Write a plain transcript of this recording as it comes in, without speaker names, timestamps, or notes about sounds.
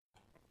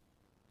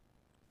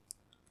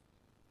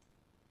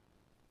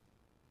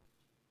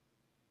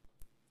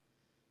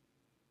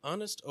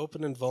Honest,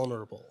 Open, and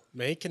Vulnerable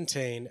may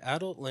contain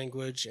adult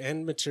language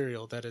and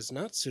material that is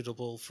not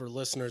suitable for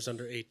listeners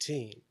under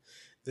 18.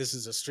 This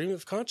is a stream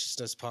of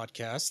consciousness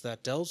podcast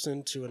that delves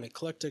into an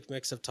eclectic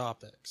mix of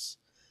topics.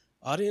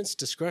 Audience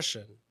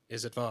discretion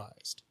is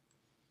advised.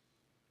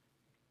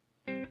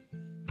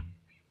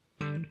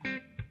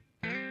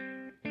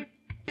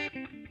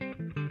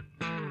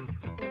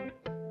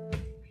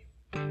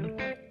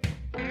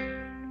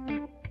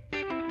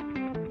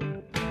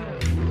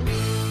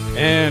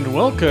 And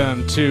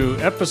welcome to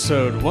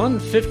episode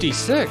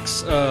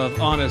 156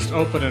 of Honest,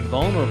 Open, and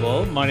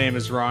Vulnerable. My name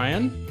is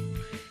Ryan.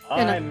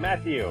 I'm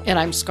Matthew. And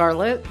I'm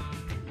Scarlett.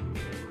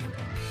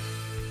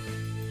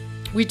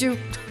 We do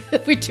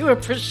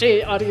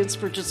appreciate audience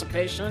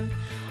participation.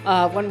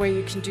 One way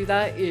you can do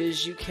that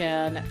is you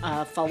can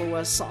follow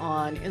us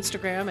on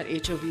Instagram at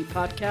HOV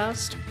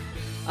Podcast.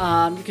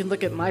 You can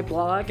look at my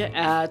blog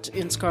at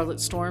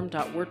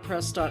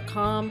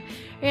inscarletstorm.wordpress.com,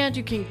 and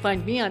you can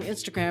find me on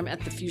Instagram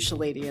at The Fuchsia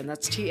Lady, and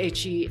that's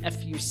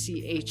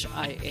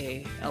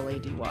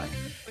TheFuchialady.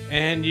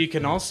 And you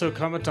can also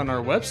comment on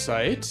our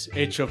website,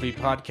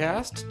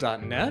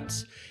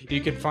 hovpodcast.net.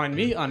 You can find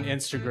me on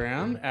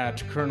Instagram at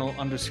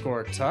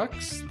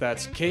Colonel_Tux.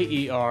 That's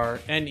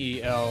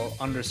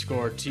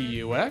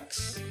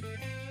KERNEL_TUX.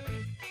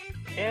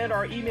 And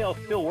our email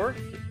still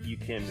works. You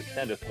can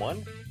send us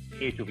one.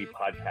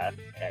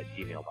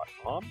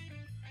 HOVpodcast@gmail.com.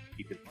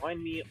 You can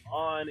find me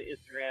on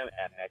Instagram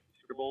at Matthew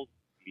Scribbles.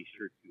 Be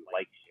sure to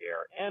like,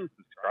 share, and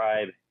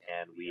subscribe.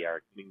 And we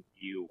are coming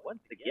to you once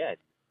again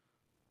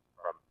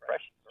from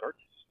Fresh Start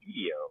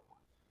Studio.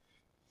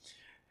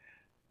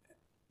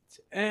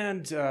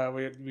 And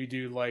we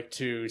do like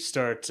to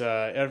start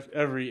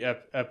every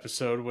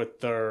episode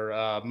with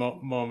our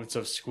moments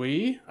of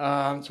squee.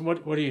 So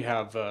what do you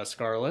have,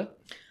 Scarlett?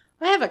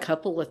 I have a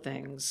couple of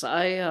things.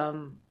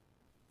 I've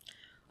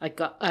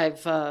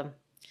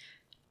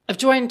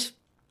joined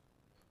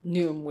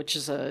Noom, which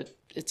is an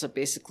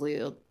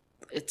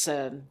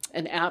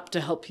app to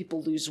help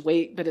people lose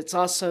weight, but it's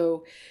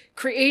also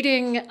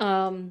creating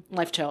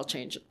lifestyle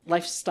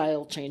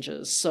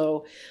changes.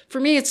 So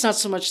for me, it's not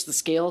so much the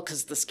scale,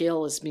 because the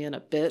scale is being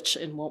a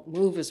bitch and won't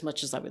move as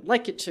much as I would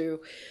like it to,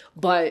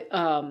 but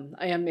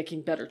I am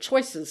making better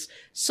choices.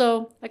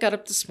 So I got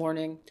up this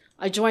morning.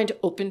 I joined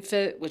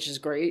OpenFit, which is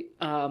great.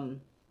 I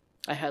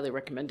highly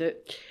recommend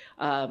it.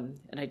 And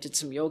I did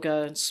some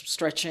yoga and some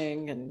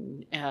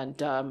stretching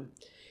and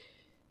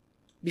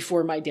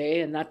before my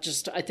day, and I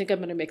think I'm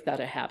going to make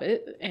that a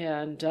habit.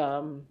 And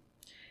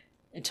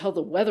until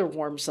the weather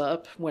warms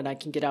up, when I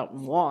can get out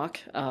and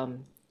walk,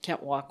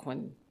 can't walk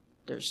when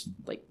there's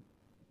like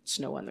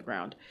snow on the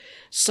ground.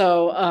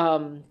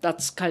 So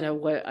that's kind of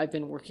what I've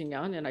been working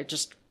on. And I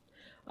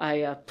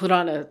put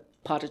on a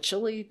pot of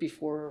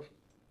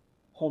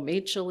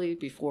homemade chili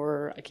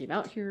before I came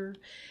out here.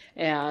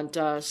 And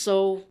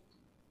so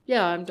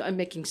yeah, I'm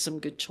making some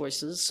good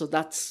choices. So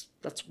that's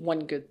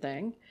one good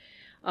thing.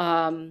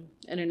 And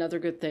another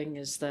good thing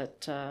is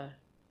that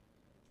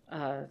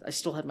I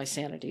still have my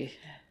sanity.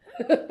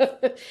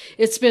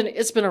 It's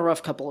been a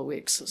rough couple of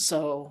weeks.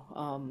 So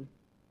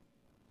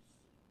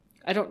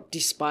I don't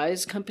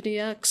despise Company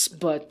X,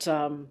 but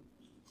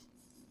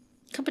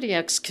Company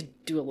X could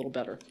do a little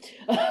better.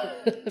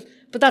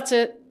 But that's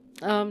it.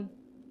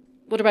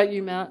 What about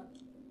you, Matt?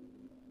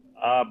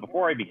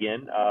 Before I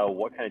begin,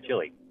 what kind of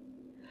chili?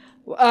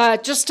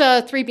 Just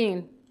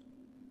 3-bean.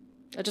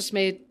 I just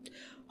made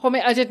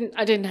homemade. I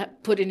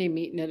didn't put any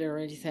meat in it or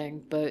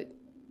anything, but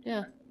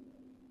yeah.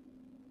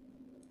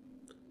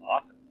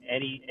 Awesome.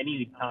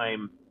 Any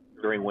time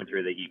during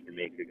winter that you can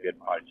make a good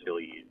pot of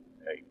chili is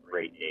a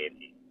great day to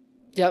eat.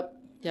 Yep.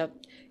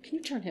 Can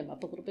you turn him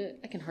up a little bit?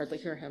 I can hardly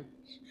hear him.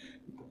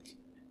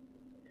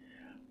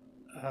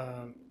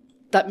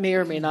 That may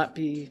or may not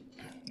be.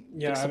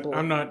 Yeah,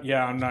 I'm not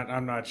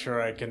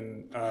sure I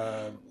can.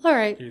 All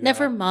right,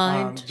 never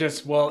mind.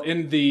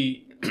 In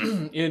the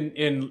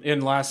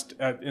last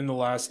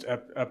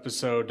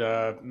episode,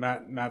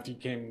 Matthew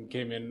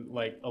came in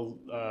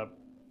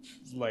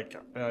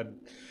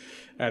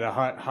at a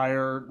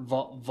higher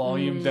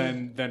volume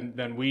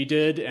than we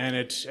did, and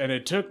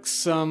it took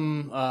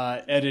some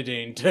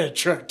editing to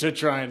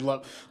try and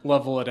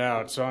level it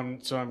out. So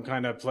I'm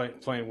kind of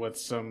playing with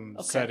some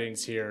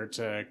settings here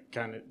to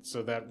kind of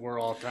so that we're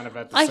all kind of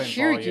at the same volume. I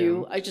hear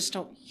you. I just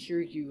don't hear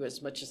you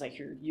as much as I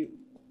hear you.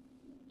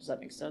 Does that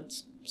make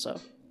sense?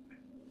 So,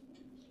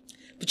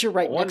 but you're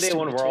right. One day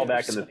when we're all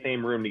back in the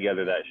same room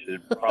together, that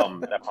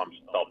problem should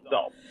solve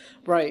itself.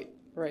 Right.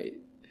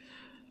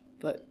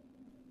 But.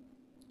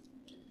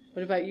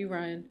 What about you,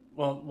 Ryan?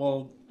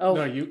 No,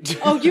 you.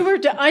 Oh, you were.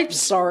 I'm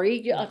sorry.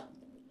 Yeah.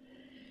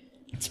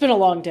 It's been a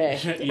long day.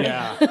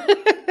 Yeah.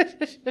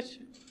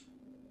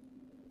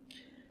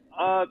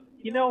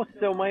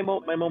 So my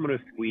moment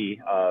of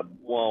squee. I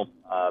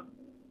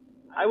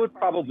would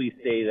probably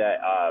say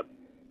that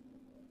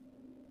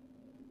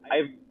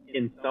I've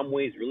in some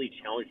ways really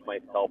challenged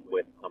myself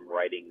with some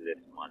writing this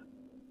month.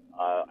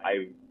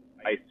 I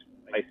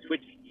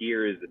switched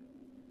gears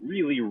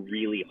really,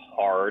 really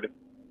hard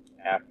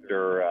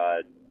after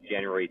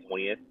January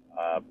 20th.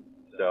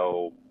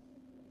 So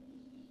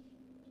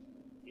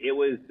it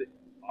was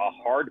a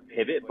hard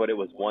pivot, but it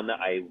was one that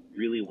I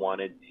really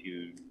wanted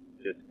to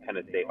just kind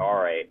of say, all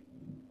right,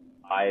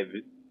 I've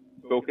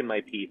spoken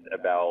my piece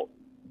about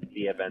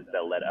the events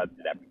that led up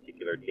to that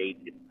particular date.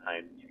 It's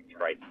time to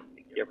try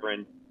something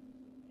different.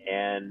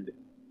 And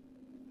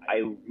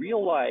I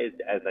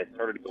realized as I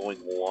started going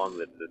along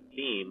the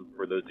theme,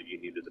 for those of you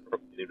new to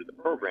the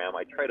program,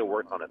 I try to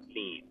work on a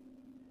theme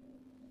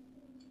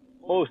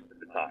most of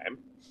the time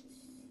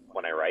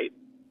when I write.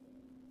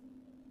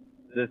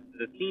 The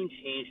theme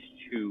changed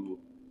to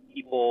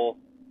people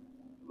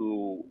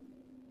who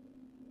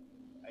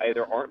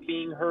either aren't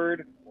being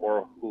heard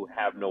or who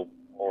have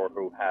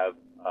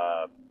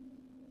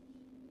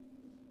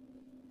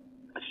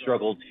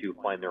struggled to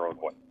find their own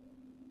voice,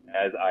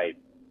 as I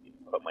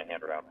put my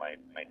hand around my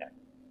neck.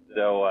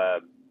 So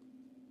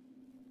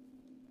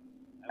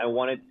I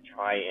wanted to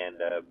try and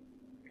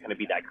kind of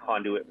be that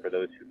conduit for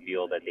those who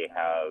feel that they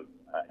have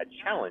a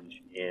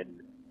challenge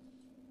in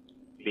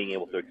being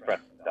able to express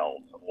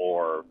themselves,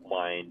 or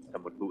find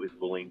someone who is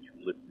willing to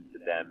listen to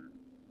them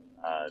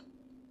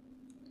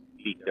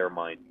speak their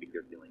mind, speak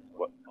their feelings,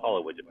 call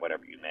it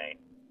whatever you may.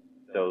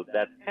 So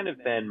that's kind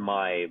of been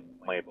my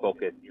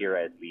focus here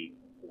as we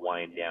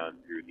wind down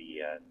through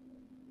the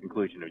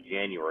conclusion of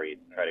January,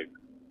 to try to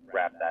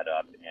wrap that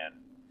up. And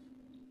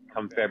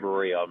come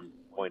February, I'm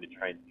going to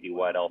try and see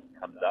what else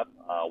comes up.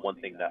 One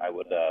thing that I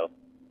would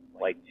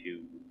like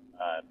to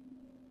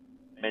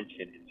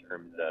mention in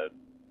terms of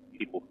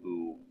people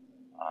who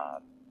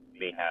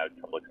may have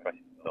trouble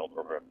expressing themselves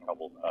or have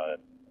trouble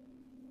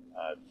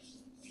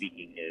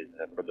speaking is,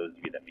 for those of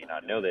you that may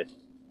not know this,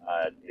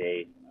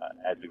 today,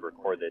 as we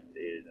record this,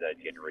 is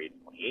January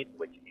 28th,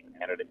 which in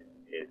Canada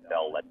is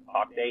Bell Let's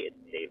Talk Day. It's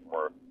a day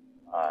for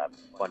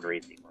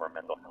fundraising for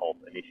mental health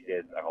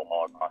initiatives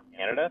all across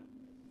Canada.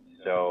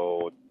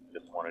 So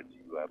just wanted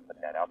to put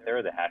that out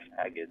there. The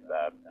hashtag is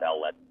Bell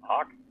Let's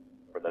Talk.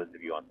 For those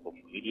of you on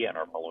social media and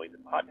are following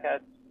this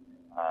podcast,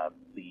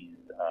 please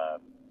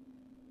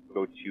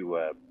go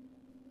to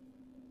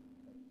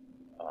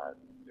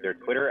their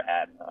Twitter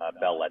at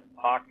Bell Let's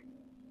Talk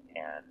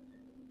and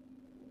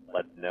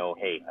let them know,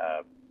 hey,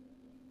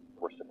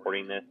 we're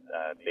supporting this.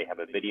 They have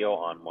a video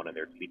on one of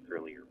their tweets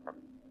earlier from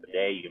the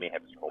day. You may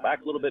have to scroll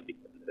back a little bit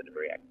because it's been a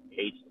very active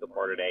page so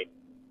far today,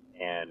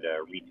 and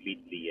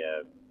retweet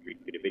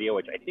a video,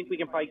 which I think we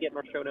can probably get in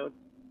our show notes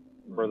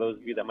for those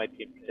of you that might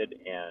be interested.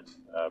 And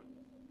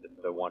just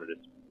wanted to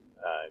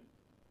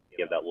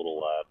give that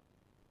little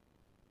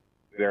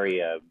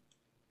very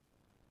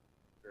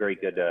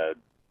good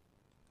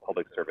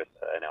public service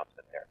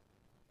announcement there.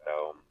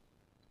 So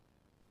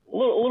a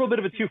little bit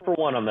of a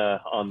 2-for-1 on the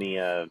on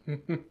the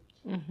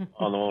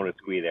moment of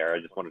squee there. I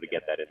just wanted to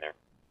get that in there.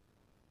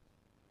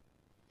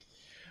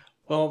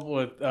 Well,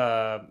 with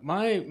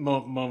my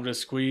moment of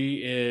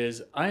squee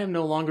is I am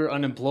no longer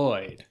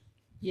unemployed.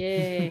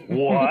 Yay!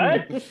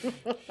 What?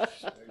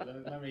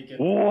 Let me get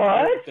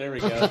what? There we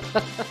go.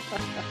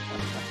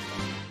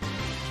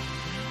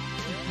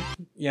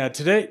 Yeah,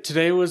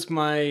 today was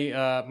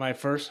my my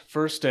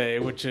first day,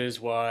 which is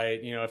why,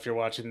 if you're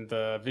watching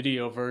the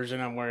video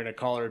version, I'm wearing a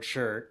collared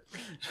shirt,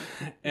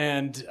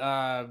 and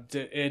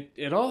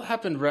it all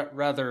happened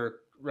rather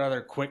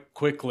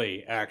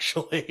quickly,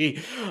 actually.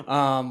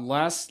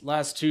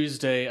 Last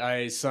Tuesday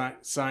I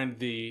signed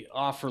the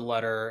offer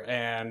letter,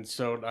 and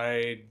so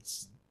I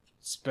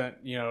spent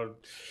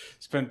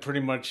pretty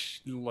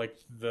much like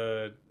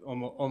the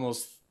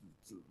almost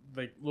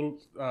like little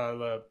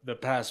the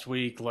past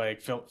week,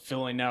 like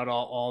filling out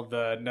all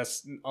the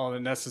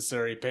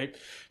necessary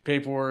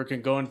paperwork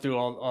and going through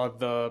all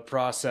the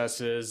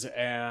processes.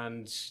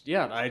 And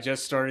yeah, I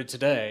just started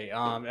today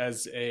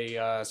as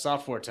a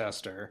software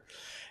tester.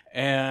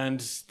 And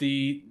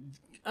the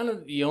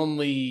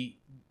only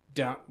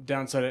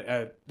downside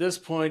at this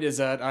point is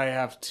that I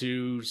have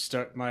to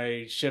start,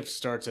 my shift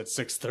starts at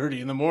 6:30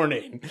 in the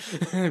morning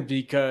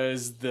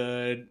because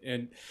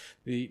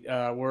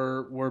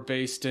we're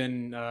based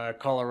in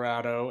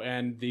Colorado,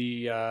 and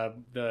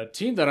the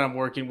team that I'm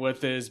working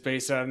with is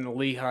based out in the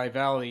Lehigh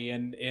Valley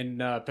in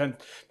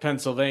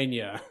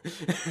Pennsylvania.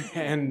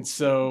 And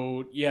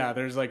so yeah,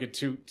 there's like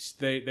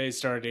they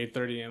start at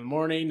 8:30 in the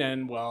morning,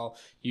 and well,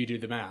 you do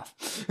the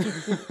math.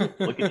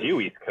 Look at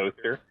you, East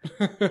Coaster.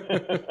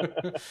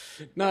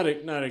 Not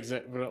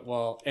exactly.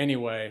 Well,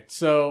 anyway,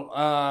 so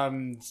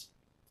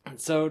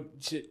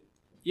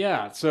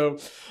yeah, so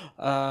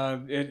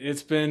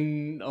it's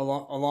been a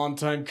long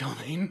time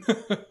coming.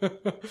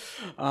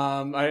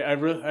 I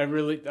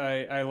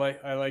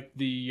like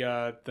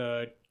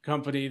the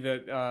company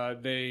that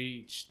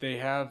they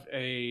have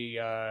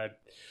a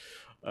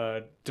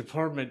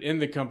department in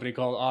the company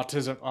called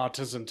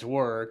Autism to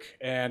Work,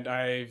 and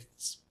I've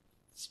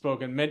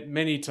spoken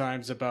many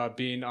times about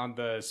being on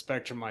the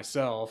spectrum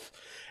myself.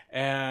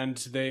 and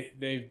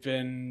they've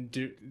been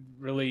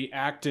really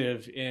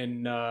active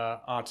in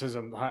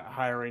autism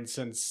hiring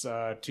since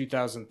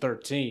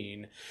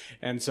 2013,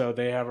 and so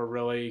they have a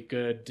really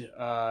good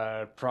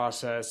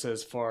process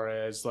as far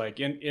as like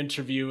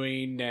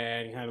interviewing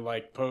and kind of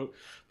like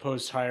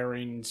post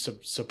hiring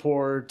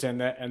support and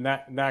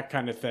that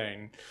kind of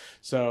thing.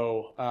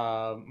 So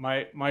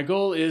my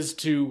goal is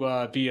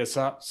to be a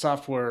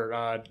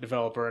software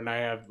developer, and I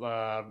have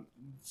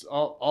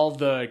all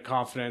the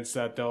confidence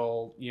that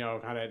they'll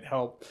kind of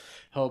help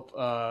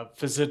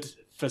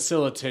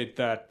facilitate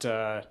that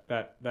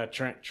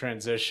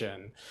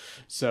transition.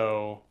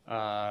 So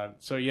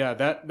yeah,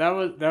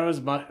 that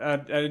was my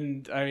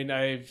and I mean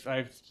I've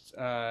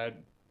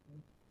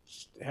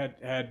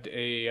had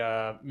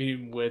a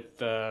meeting with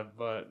the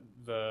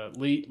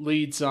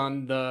leads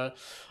on the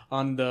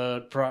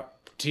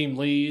team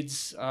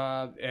leads,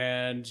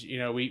 and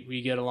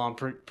we get along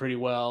pretty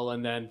well.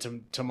 And then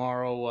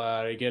tomorrow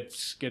I get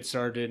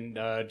started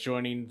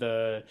joining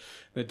the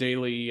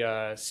daily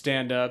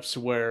stand-ups,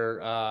 where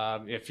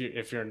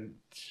if you're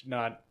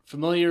not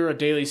familiar, a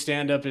daily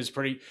stand-up is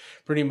pretty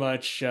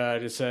much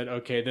just said,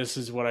 okay, this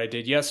is what I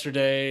did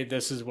yesterday,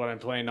 this is what I'm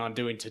planning on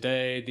doing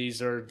today,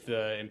 these are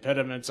the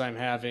impediments I'm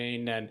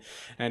having, and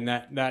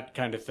that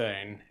kind of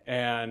thing.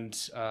 And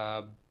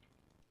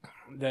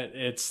that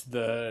it's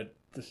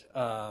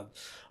a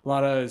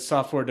lot of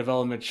software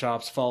development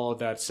shops follow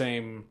that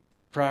same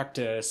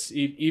practice.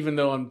 Even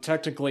though I'm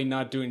technically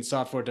not doing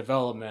software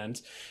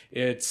development,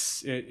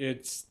 it's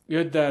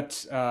good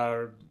that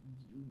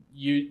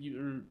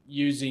you're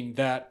using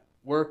that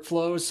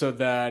workflow, so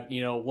that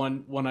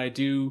when I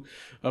do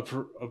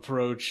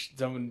approach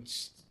someone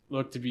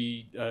look to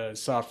be a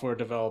software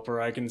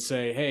developer, I can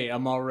say, hey,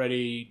 I'm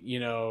already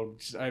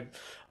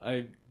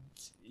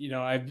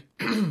I've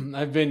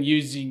been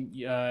using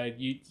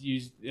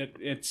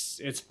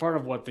it's part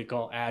of what they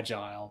call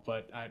agile,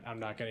 but I'm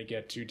not going to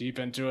get too deep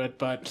into it.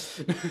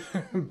 But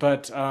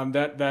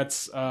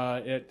that's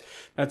a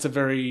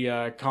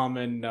very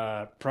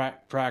common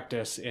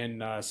practice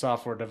in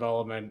software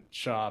development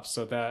shops.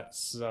 So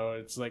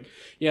it's like,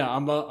 yeah,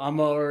 I'm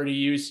already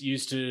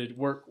used to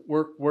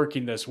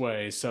working this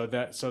way. So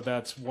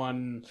that's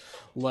one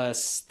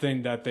less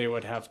thing that they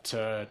would have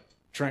to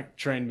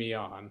train me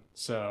on.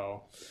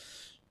 So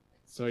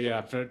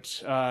yeah,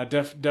 but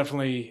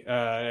definitely,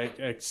 I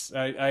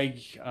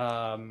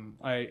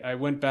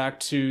went back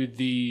to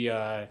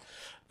the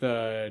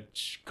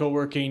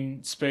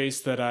co-working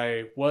space that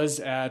I was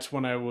at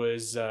when I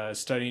was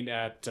studying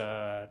at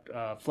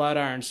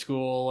Flatiron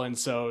School, and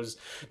so it was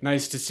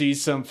nice to see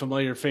some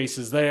familiar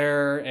faces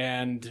there.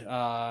 And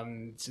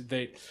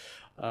they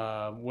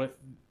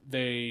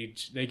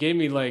gave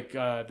me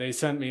they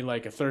sent me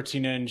like a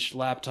 13-inch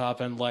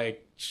laptop and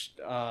like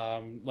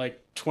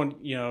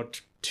 20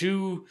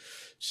 two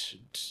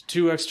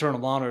external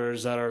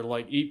monitors that are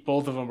like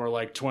both of them are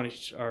like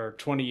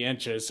 20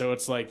 inches. So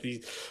it's like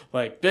these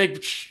like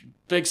big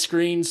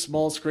screen,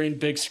 small screen,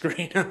 big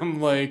screen.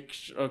 I'm like,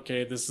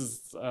 okay, this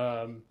is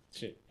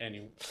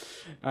anyway.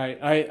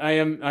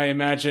 I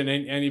imagine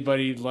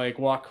anybody like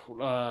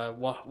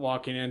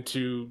walking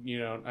into,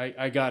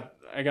 I got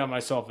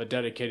myself a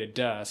dedicated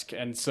desk,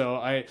 and so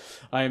I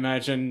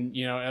imagine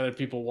other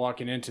people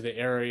walking into the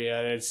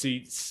area and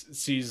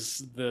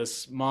sees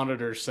this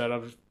monitor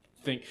setup,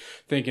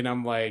 thinking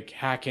I'm like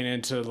hacking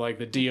into like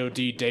the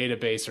DoD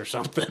database or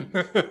something.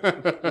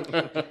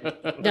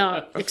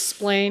 Now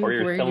explain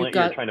or where you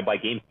got. You're trying to buy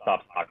GameStop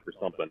stock or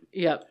something.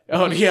 Yep.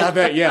 Oh yeah,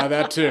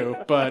 that too.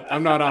 But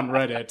I'm not on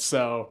Reddit,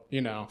 so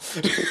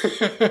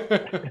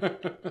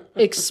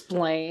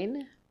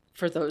Explain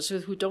for those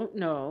who don't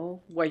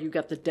know why you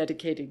got the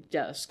dedicated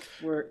desk.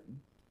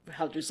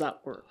 How does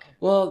that work?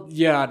 Well,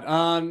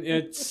 yeah,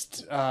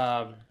 it's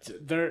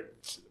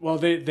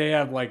they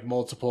have like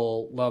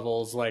multiple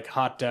levels, like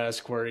hot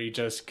desk, where you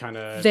just kind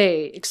of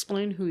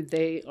explain who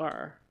they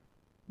are.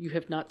 You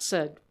have not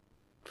said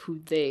who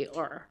they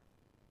are.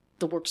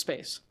 The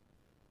workspace.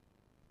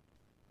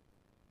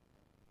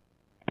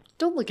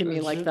 Don't look at me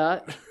like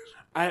that.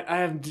 I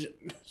have.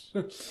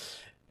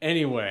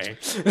 Anyway,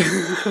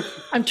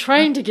 I'm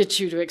trying to get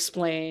you to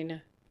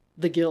explain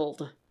the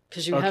guild.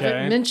 Because you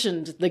haven't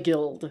mentioned the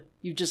guild.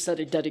 You just said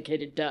a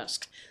dedicated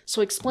desk.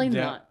 So explain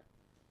that.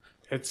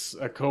 It's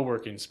a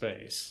co-working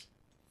space.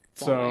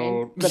 Fine.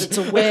 So, but it's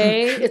a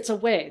way. It's a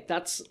way.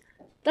 That's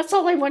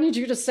all I wanted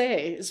you to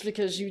say, is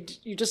because you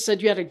just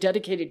said you had a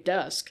dedicated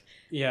desk.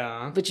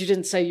 Yeah. But you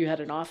didn't say you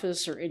had an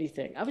office or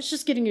anything. I was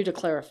just getting you to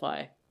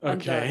clarify.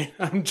 Okay.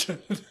 I'm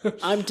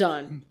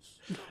done.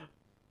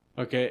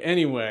 Okay.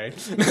 Anyway.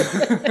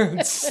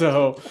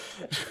 So...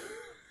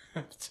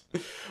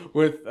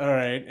 all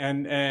right,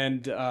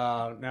 and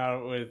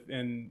now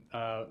within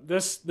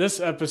this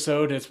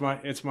episode,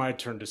 it's my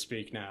turn to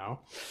speak now.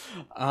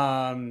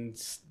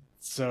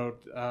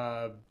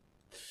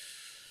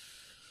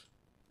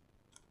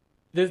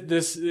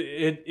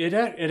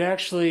 It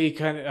actually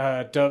kind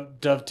of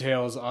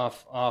dovetails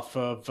off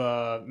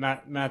of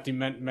Matthew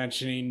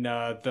mentioning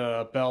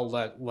the Bell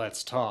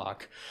Let's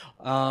Talk.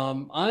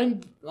 I'm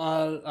on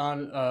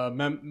a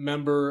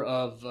member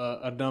of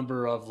a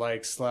number of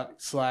like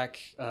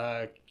Slack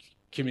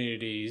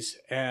communities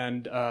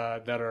and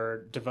that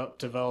are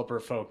developer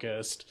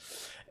focused,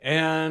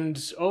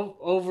 and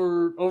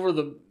over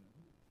the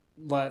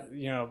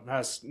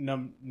past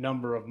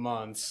number of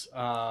months.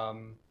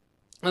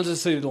 I'll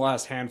just say the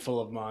last handful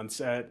of months,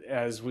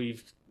 as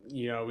we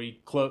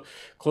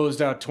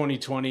closed out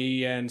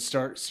 2020 and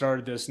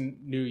started this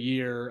new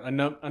year. A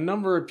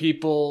number of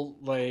people,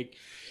 like,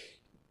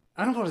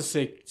 I don't want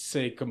to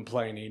say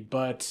complaining,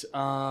 but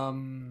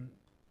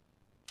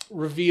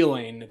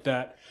revealing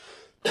that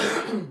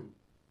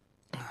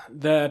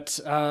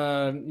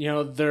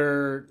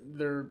they're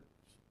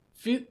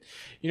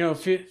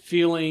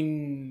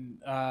feeling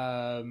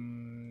I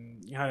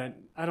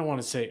don't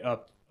want to say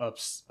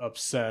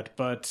upset,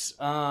 but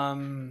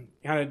kind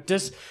of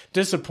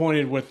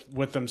disappointed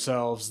with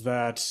themselves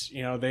that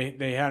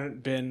they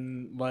hadn't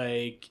been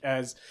like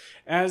as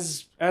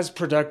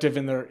productive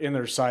in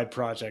their side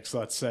projects.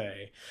 Let's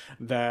say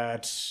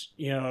that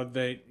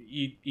they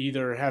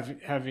either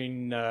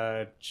having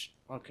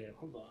okay,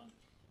 hold on.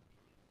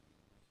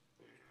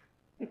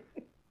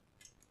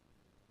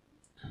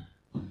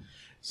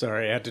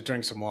 Sorry, I had to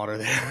drink some water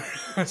there.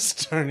 It's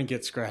starting to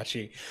get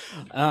scratchy.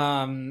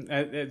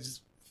 It's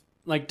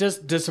like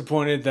just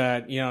disappointed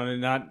that they're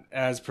not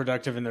as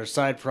productive in their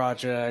side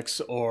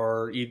projects,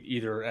 or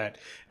either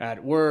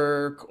at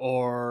work,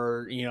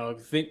 or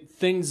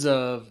things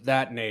of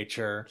that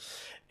nature.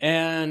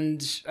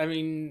 And I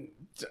mean,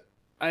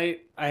 I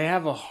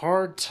have a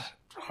hard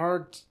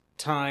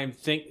time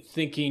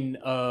thinking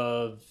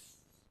of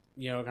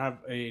kind of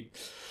a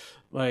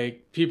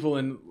like people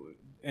in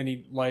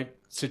any life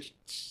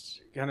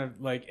kind of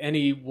like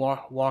any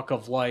walk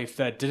of life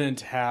that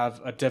didn't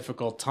have a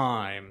difficult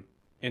time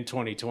in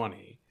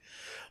 2020.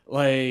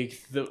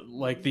 Like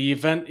the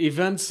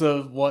events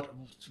of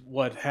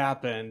what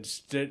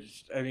happened.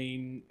 I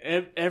mean,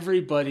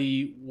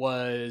 everybody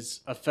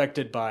was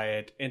affected by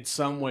it in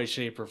some way,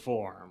 shape, or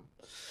form.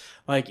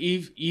 Like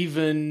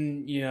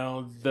even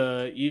even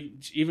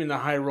the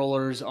high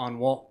rollers on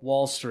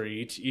Wall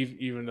Street,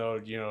 even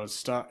though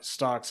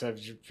stocks have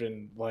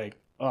been like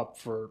up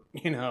for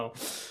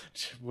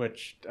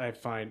which I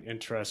find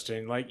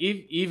interesting. Like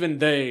even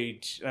they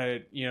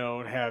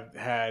have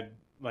had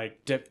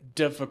like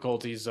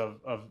difficulties of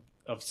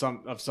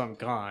some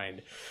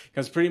kind,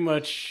 because pretty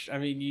much, I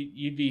mean,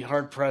 you'd be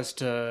hard pressed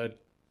to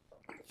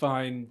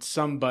find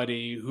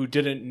somebody who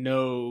didn't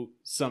know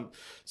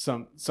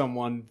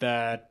someone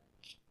that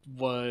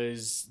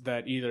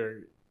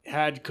either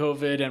had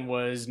COVID and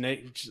was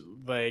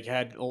like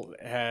had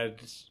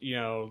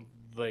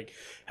like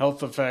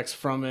health effects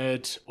from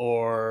it,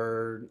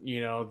 or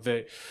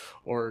they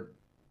were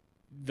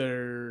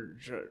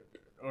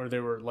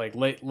like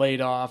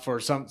laid off, or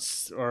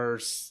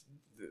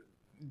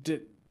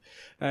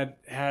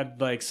had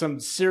like some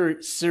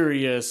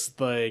serious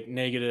like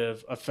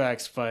negative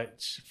effects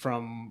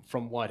from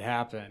what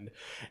happened.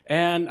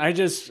 And I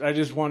just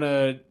want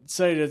to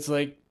say that it's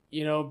like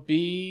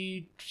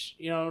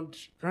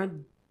try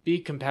and be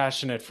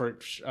compassionate for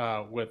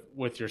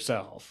with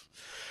yourself,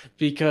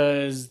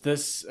 because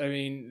this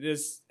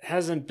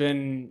hasn't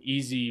been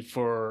easy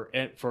for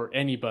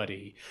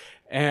anybody.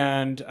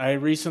 And I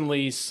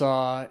recently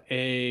saw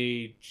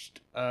a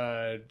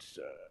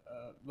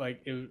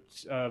like it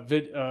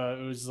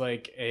was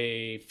like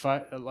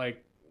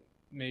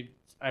maybe,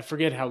 I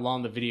forget how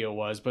long the video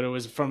was, but it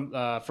was from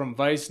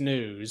Vice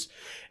News,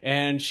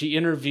 and she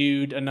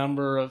interviewed a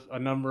number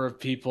of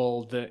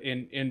people that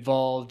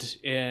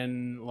involved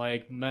in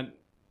like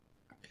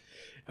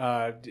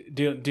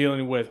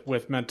dealing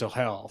with mental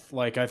health.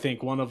 Like, I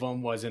think one of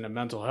them was in a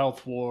mental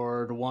health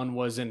ward, one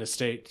was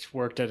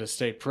worked at a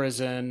state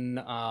prison.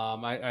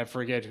 I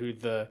forget who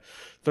the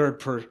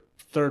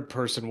third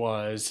person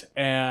was,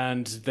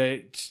 and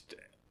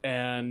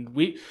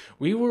we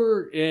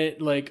were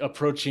like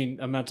approaching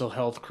a mental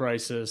health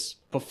crisis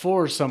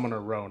before summer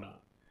Rona,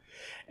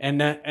 and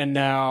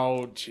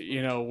now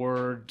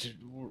we're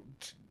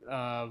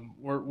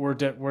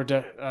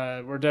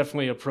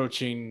definitely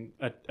approaching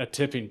a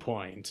tipping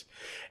point.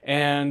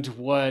 And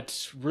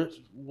what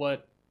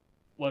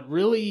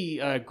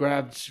really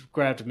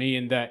grabbed me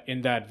in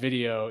that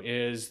video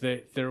is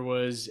that there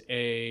was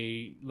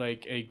a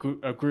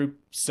group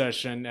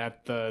session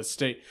at the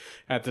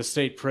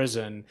state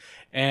prison,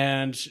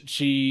 and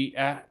she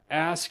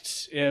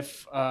asked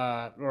if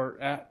I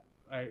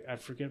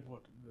forget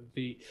what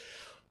the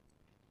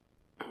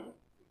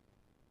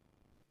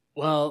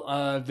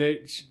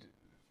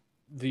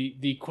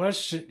the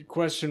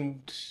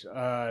question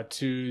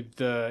to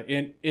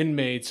the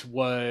inmates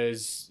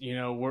was,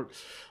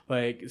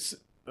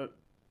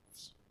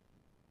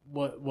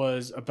 what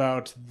was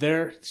about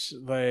their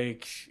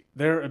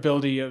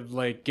ability of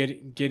like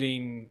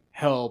getting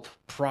help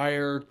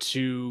prior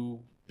to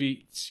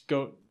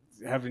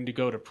having to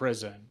go to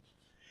prison.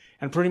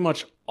 and pretty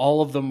much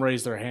all of them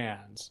raised their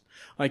hands.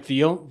 Like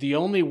the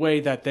only way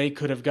that they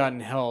could have gotten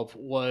help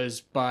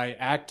was by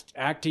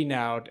acting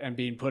out and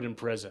being put in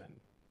prison.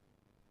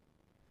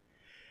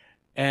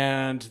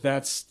 And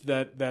that's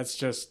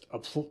just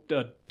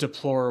a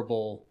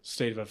deplorable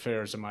state of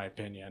affairs, in my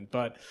opinion.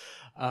 But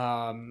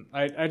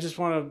I just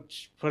want to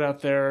put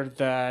out there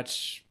that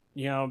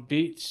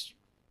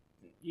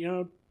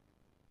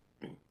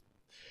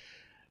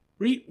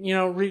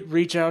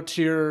reach out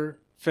to your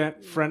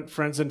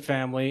friends and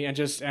family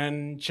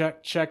and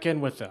check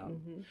in with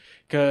them,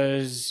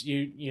 because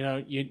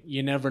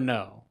you never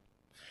know,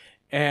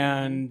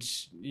 and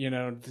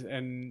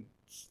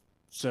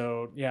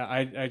so yeah,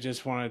 I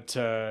just wanted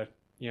to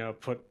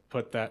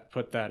put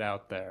that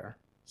out there.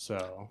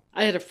 So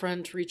I had a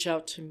friend reach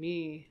out to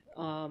me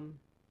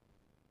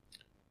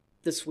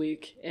this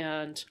week,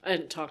 and I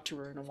hadn't talked to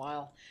her in a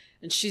while,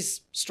 and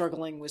she's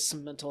struggling with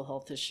some mental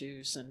health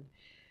issues, and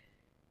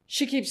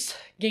she keeps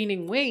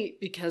gaining weight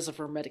because of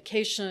her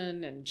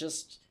medication and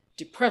just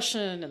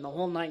depression and the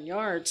whole 9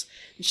 yards.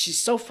 And she's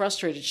so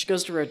frustrated. She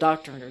goes to her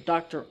doctor, and her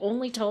doctor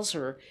only tells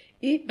her,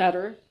 eat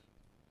better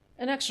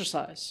and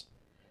exercise.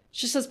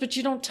 She says, but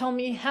you don't tell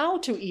me how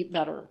to eat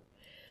better.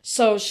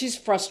 So she's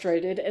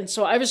frustrated. And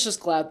so I was just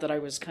glad that I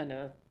was kind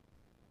of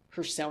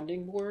her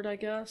sounding board, I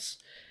guess.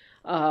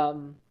 I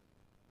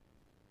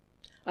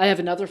have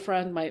another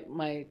friend,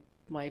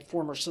 my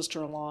former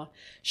sister-in-law.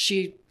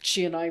 She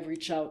and I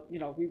reach out,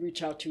 we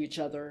reach out to each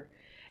other,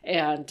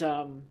 and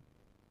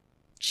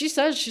she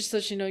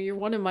says, you're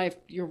one of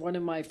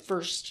my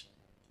first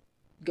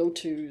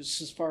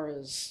go-tos as far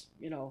as,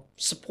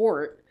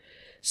 support.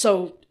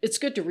 So it's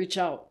good to reach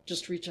out,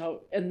 just reach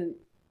out. And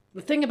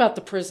the thing about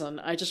the prison,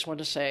 I just want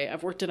to say,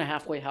 I've worked in a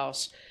halfway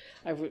house.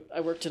 I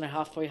worked in a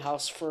halfway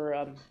house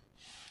for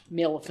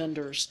male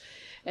offenders,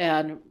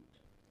 and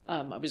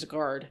I was a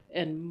guard.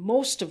 And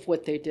most of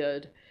what they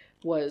did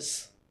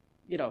was,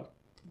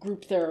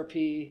 group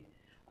therapy,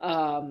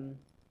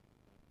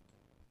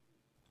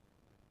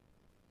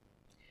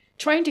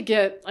 trying to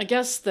get, I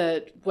guess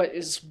that what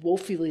is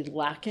woefully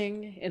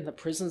lacking in the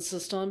prison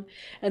system,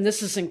 and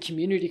this is in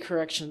community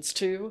corrections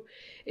too,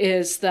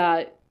 is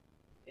that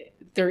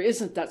there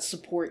isn't that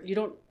support.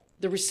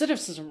 The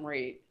recidivism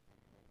rate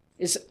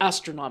is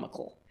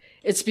astronomical.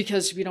 It's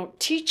because we don't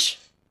teach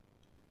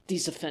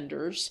these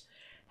offenders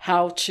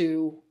how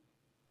to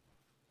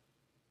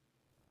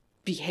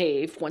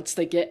behave once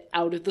they get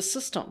out of the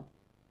system.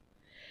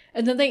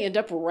 And then they end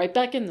up right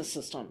back in the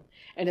system.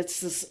 And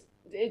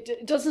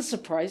it doesn't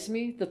surprise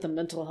me that the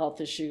mental health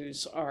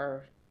issues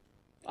are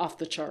off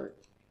the chart,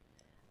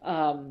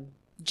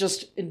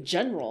 just in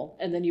general.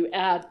 And then you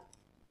add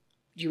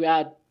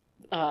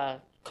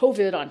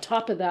COVID on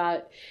top of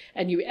that,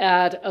 and you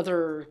add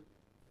other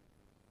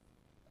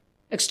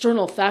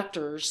external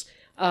factors.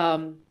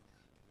 A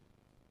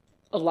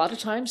lot of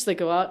times they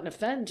go out and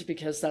offend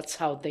because that's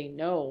how they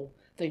know.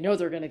 They know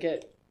they're going to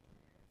get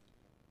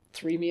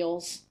 3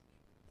 meals,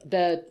 a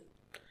bed.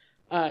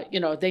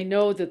 They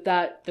know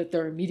that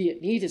their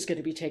immediate need is going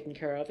to be taken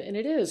care of. And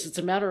it is. It's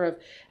a matter of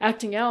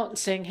acting out and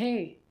saying,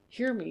 hey,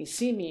 hear me,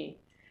 see me.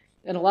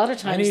 And a lot of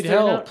times I need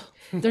help.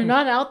 They're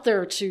not out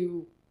there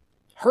to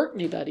hurt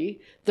anybody.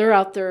 They're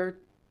out there,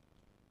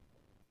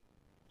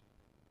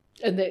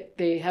 and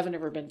they haven't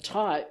ever been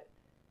taught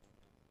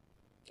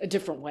a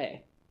different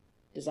way.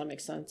 Does that make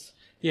sense?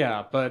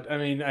 Yeah, but I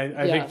mean,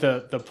 I think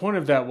the point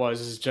of that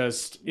is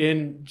just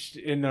in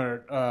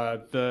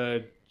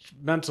the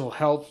mental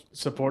health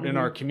support in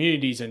our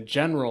communities in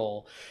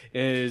general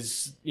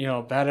is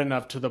bad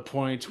enough to the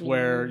point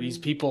where these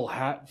people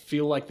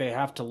feel like they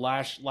have to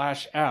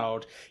lash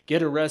out,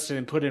 get arrested,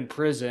 and put in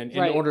prison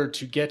in order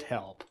to get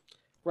help.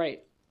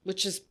 Right,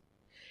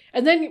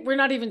 and then we're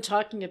not even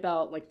talking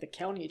about like the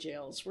county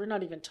jails. We're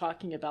not even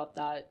talking about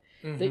that.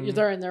 That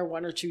they're in there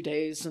 1 or 2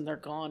 days and they're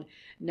gone.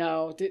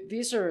 No,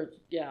 these are,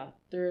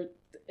 they're,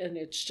 and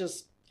it's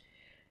just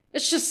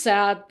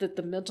sad that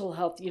the mental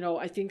health,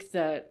 I think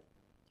that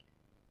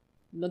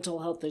mental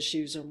health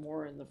issues are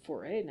more in the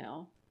foray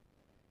now.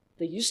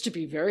 They used to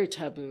be very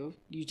taboo.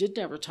 You did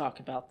never talk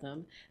about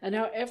them. And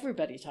now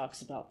everybody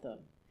talks about them.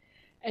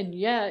 And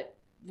yet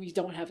we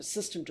don't have a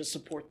system to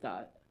support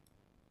that.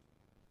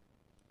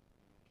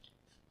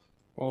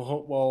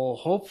 Well,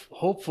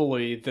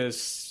 hopefully it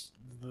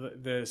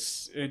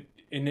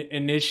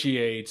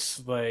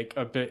initiates like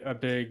a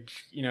big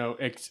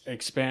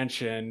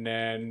expansion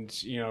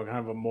and kind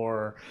of a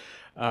more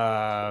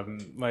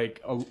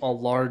like a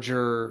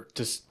larger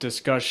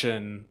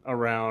discussion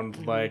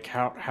around like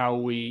how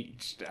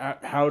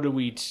do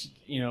we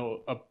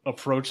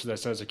approach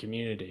this as a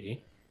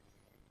community.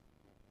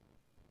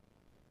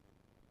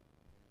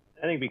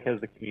 I think because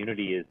the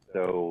community is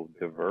so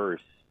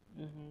diverse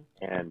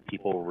and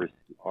people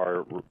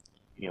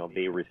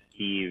they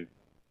receive,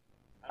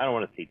 I don't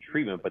want to say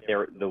treatment, but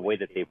the way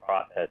that they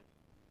process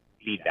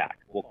feedback,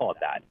 we'll call it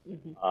that,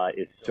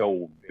 is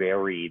so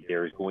varied.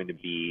 It's going to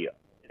be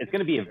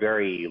a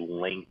very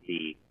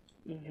lengthy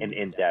and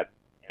in-depth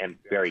and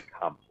very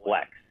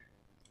complex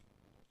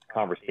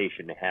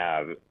conversation to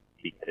have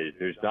because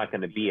there's not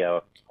going to be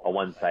a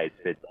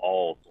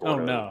one-size-fits-all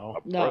sort of no.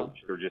 approach. No.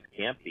 There just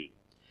can't be,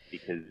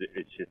 because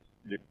it's just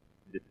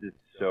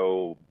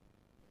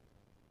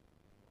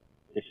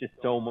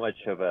so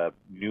much of a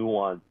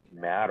nuanced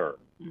matter.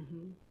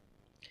 Mm-hmm.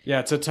 Yeah,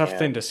 it's a tough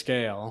thing to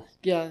scale.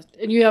 Yeah,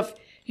 and you have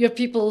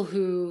people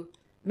who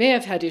may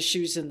have had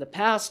issues in the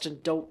past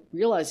and don't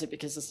realize it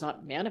because it's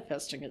not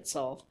manifesting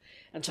itself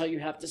until you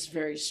have this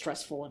very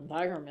stressful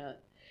environment.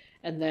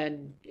 And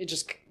then it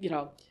just,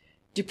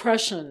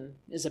 depression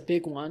is a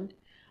big one,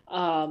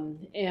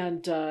 and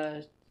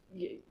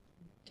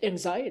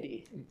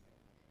anxiety.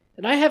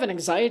 And I have an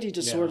anxiety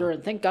disorder,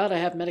 and thank God I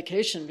have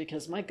medication,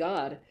 because my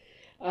God,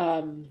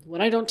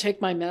 when I don't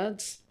take my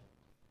meds,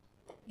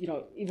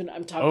 even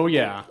I'm talking. Oh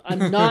yeah.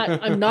 I'm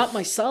not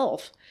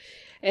myself.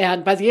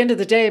 And by the end of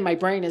the day, my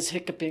brain is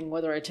hiccuping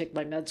whether I take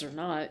my meds or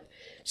not.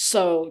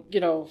 So,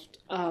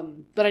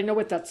 but I know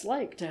what that's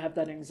like to have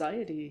that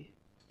anxiety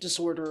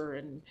disorder,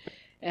 and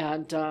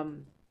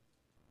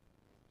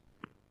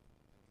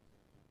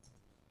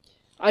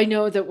I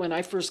know that when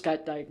I first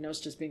got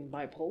diagnosed as being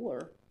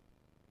bipolar,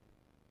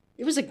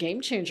 it was a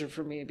game changer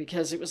for me,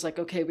 because it was like,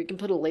 okay, we can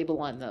put a label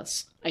on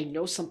this. I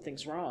know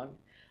something's wrong.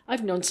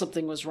 I've known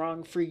something was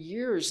wrong for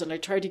years, and I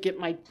tried to get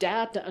my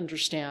dad to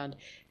understand,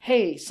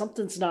 hey,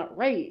 something's not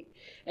right.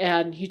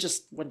 And he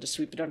just wanted to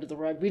sweep it under the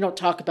rug. We don't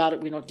talk about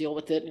it, we don't deal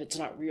with it, and it's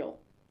not real.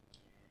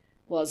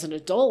 Well, as an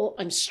adult,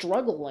 I'm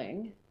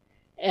struggling,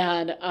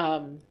 and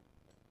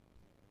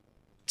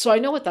so I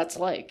know what that's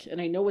like, and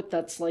I know what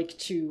that's like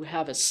to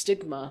have a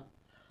stigma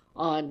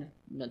on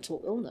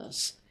mental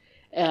illness.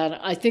 And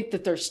I think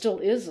that there still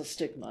is a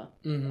stigma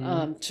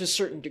to a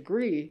certain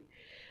degree,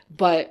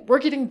 but we're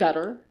getting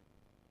better.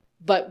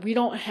 But we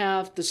don't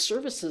have the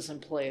services in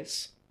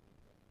place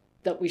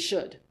that we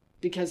should,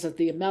 because of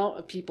the amount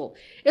of people.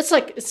 It's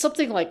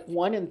something like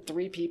 1 in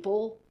 3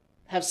 people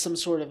have some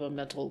sort of a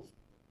mental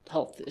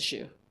health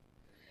issue.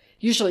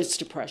 Usually it's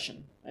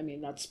depression. I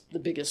mean, that's the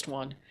biggest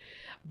one.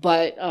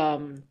 But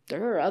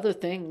there are other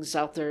things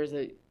out there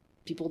that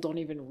people don't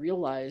even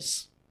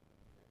realize.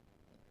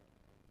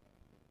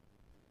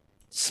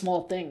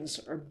 Small things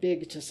are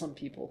big to some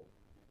people.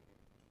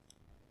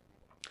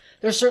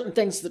 There are certain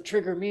things that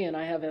trigger me, and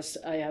I have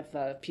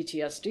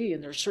PTSD,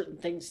 and there are certain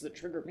things that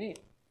trigger me.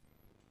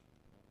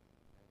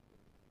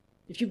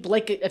 If you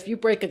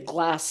break a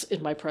glass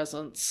in my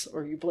presence,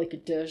 or you break a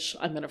dish,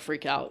 I'm going to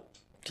freak out,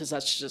 because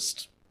that's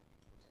just,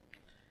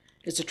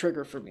 it's a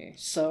trigger for me.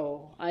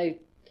 So I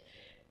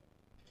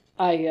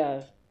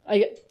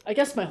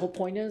guess my whole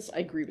point is, I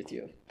agree with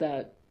you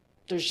that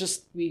there's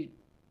just,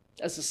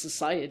 as a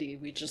society,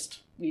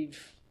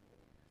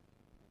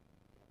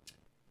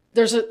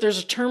 there's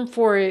a term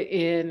for it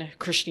in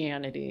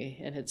Christianity,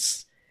 and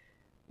it's,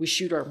 we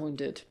shoot our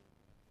wounded.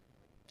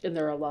 And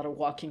there are a lot of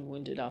walking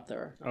wounded out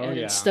there. Oh, and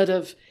yeah.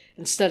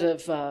 instead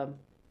of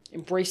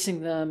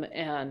embracing them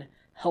and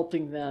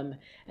helping them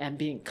and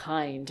being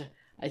kind,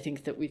 I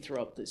think that we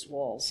throw up these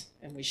walls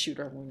and we shoot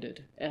our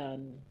wounded.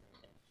 And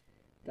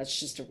that's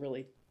just a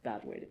really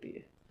bad way to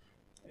be.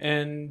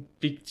 And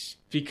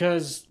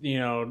because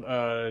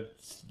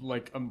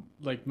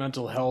like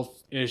mental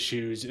health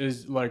issues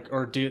is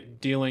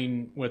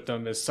dealing with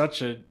them is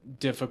such a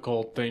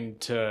difficult thing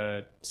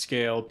to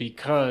scale,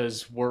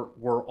 because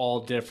we're all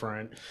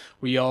different.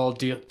 We all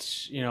deal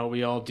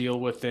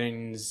with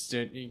things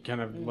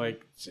kind of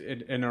like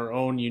in our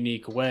own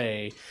unique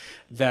way.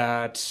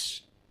 That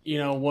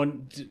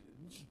it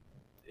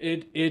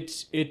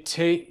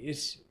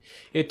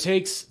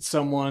takes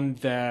someone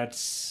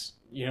that's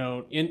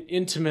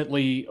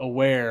intimately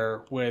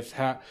aware with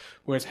how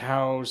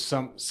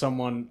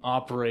someone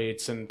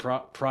operates and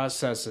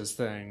processes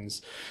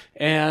things,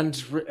 and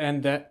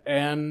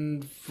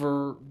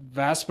for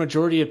vast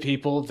majority of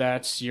people,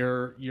 that's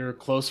your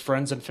close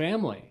friends and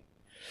family.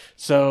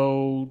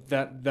 So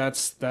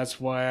that's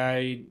why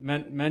I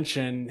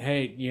mention,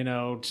 hey,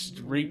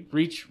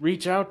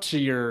 reach out to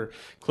your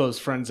close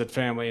friends and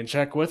family and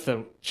check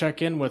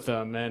in with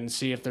them, and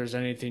see if there's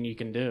anything you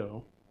can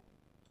do.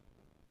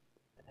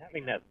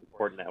 Having that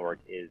support network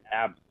is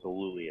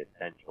absolutely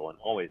essential, and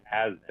always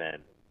has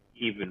been,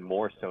 even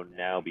more so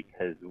now,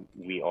 because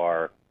we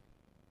are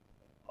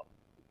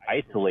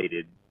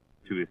isolated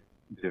to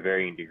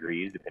varying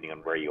degrees depending on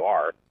where you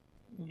are.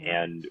 Mm-hmm.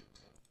 And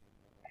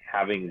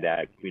having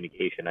that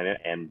communication,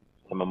 and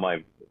some of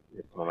my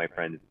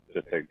friends,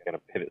 just to kind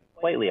of pivot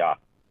slightly off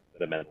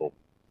the mental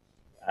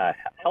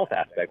health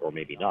aspect, or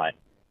maybe not,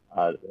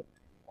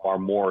 are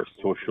more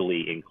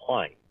socially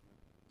inclined.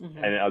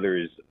 Mm-hmm. And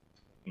others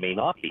may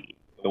not be.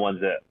 The ones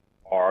that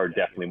are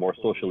definitely more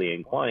socially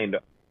inclined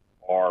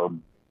are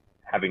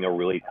having a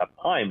really tough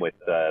time with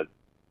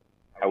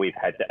how we've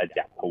had to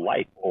adapt to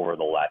life over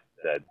the last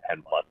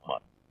 10 plus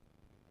months.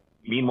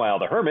 Meanwhile,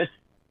 the hermits,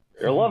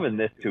 they're loving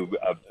this to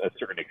a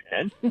certain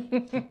extent,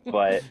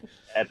 but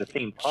at the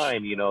same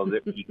time,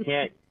 that you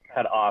can't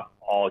cut off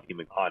all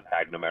human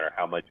contact, no matter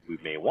how much we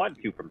may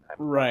want to from time to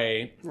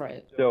time.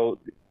 Right. So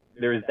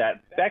there's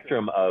that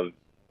spectrum of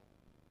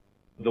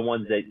the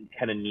ones that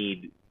kind of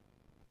need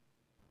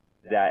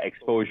that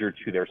exposure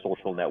to their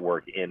social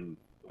network in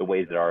the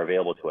ways that are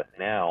available to us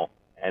now.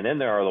 And then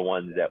there are the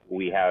ones that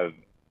we have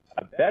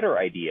a better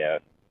idea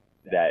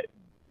that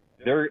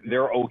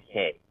they're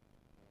okay,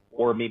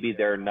 or maybe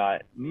they're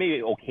not.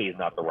 Maybe okay is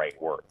not the right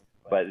word,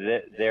 but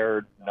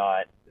they're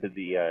not to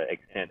the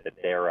extent that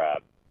they're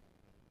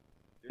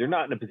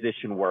not in a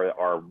position where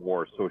our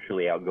more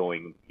socially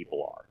outgoing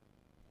people are,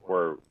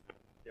 where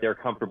they're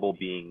comfortable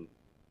being,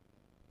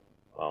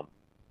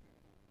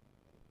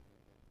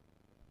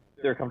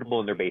 they're comfortable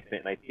in their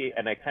basement.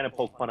 And I kind of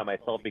poke fun at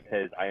myself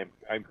because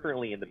I'm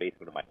currently in the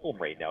basement of my home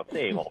right now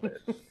saying all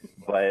this,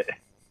 but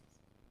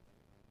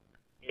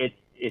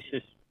it's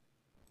just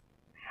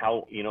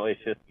how,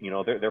 it's just,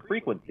 their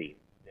frequency.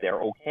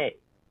 They're okay.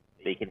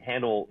 They can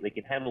handle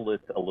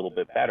this a little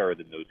bit better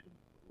than those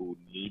who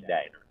need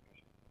that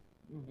energy.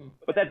 Mm-hmm.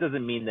 But that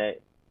doesn't mean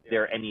that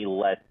they're any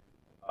less,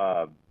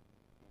 how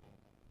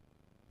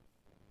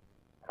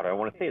do I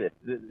want to say this?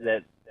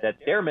 That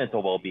their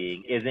mental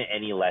well-being isn't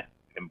any less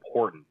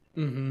important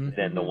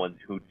than the ones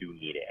who do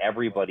need it.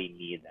 Everybody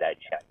needs that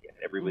check-in.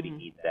 Everybody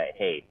needs that,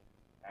 hey,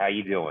 how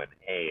you doing?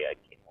 Hey,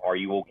 are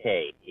you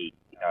okay? Hey,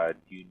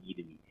 do you need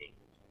anything?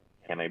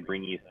 Can I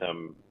bring you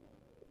some,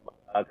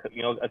 a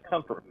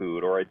comfort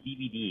food or a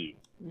DVD?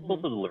 We'll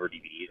also deliver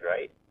DVDs,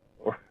 right?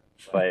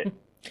 But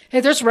hey,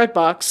 there's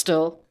Redbox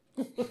still.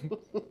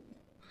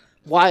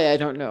 Why, I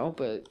don't know,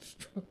 but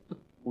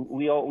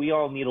we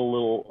all need a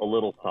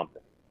little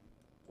something.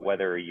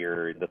 Whether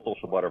you're the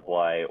social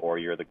butterfly or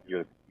you're the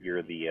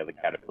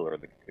caterpillar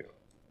of the cocoon.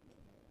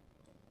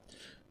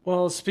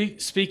 Well,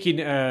 speaking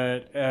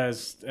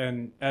as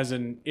an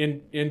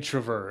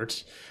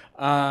introvert,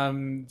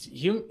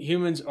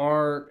 humans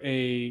are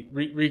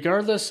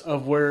regardless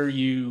of where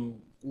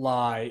you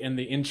lie in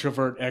the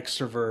introvert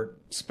extrovert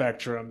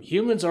spectrum,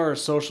 humans are a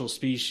social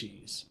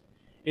species.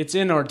 It's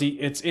in our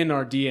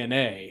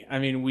DNA. I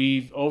mean,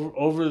 we've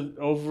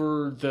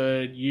over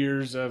the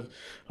years of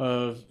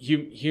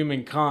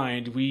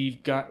humankind,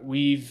 we've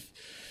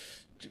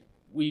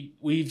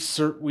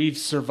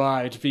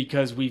survived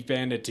because we've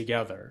banded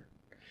together.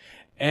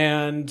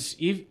 And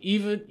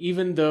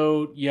even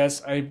though,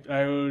 yes, I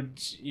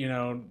would,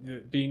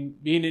 being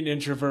an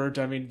introvert,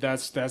 I mean,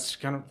 that's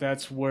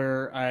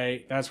where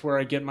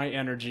I get my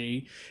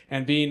energy.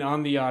 And being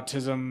on the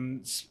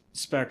autism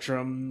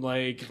spectrum,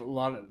 like a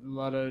lot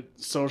of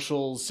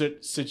social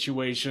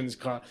situations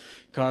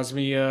cause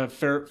me a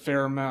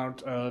fair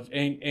amount of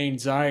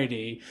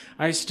anxiety.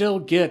 I still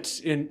get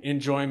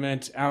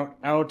enjoyment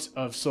out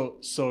of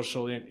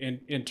social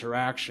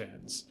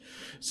interactions.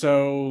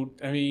 So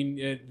I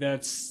mean,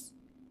 that's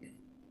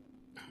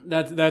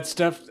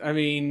stuff. I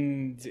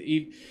mean,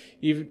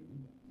 even.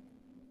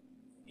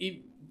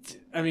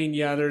 I mean,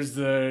 yeah,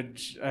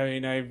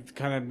 I've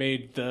kind of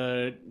made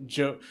the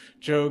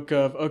joke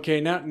of, okay,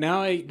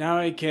 now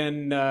I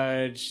can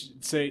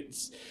say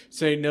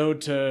no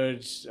to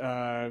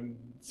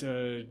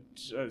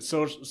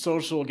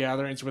social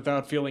gatherings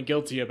without feeling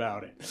guilty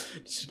about it.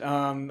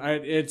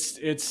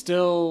 It's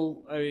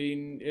still, I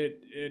mean,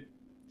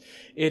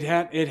 it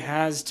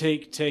has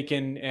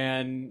taken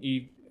an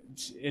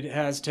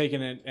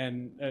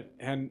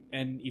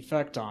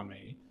effect on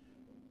me.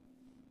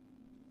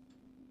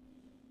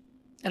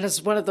 And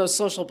as one of those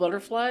social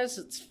butterflies,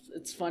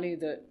 it's funny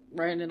that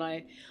Ryan and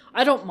I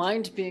don't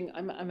mind being,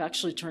 I'm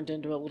actually turned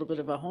into a little bit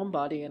of a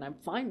homebody, and I'm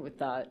fine with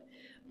that.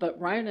 But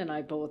Ryan and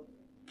I both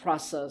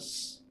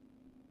process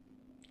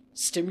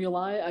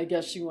stimuli, I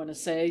guess you want to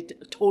say,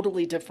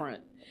 totally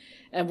different.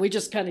 And we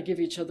just kind of give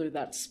each other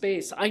that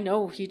space. I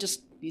know he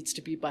just needs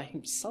to be by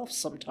himself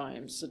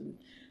sometimes, and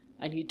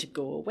I need to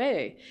go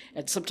away.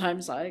 And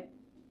sometimes I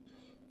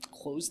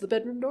close the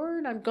bedroom door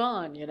and I'm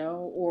gone,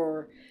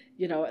 or...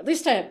 at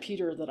least I have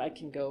Peter that I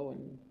can go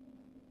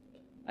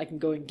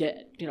and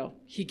get,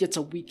 he gets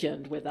a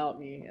weekend without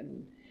me,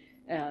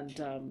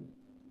 and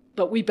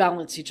but we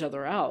balance each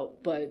other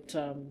out, but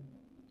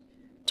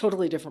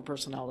totally different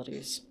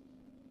personalities.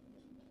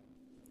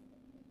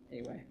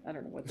 Anyway, I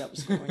don't know what that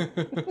was going.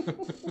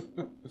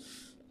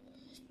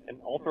 And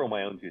I'll throw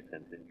my own 2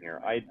 cents in here.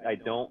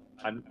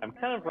 I'm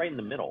kind of right in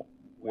the middle,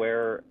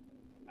 where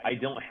I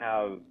don't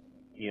have,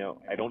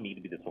 I don't need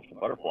to be the social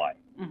butterfly,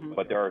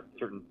 but there are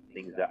certain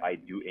things that I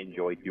do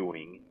enjoy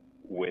doing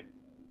with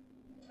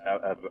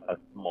a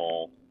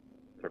small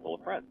circle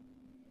of friends,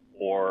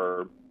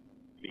 or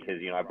because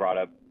I brought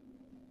up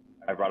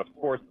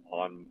sports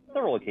on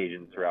several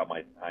occasions throughout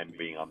my time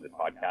being on this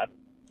podcast,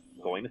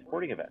 going to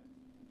sporting events.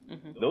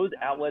 Those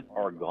outlets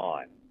are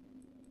gone.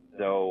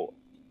 So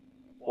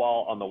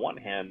while on the one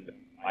hand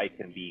I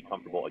can be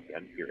comfortable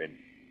again here in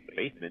the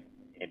basement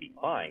and be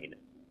fine,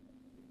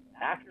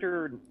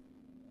 after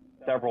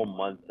several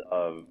months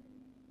of,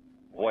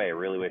 boy, I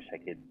really wish I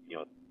could,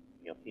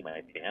 see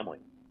my family,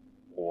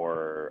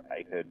 or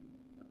I could,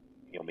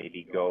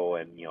 maybe go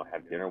and,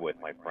 have dinner with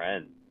my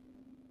friends,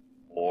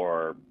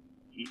 or,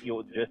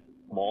 just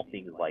small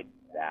things like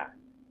that.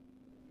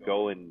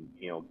 Go and,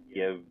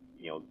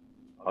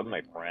 hug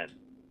my friends,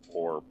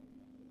 or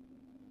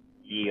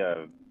be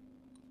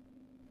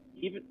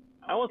even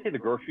I won't say the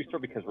grocery store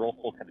because we're all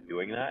still kind of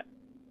doing that,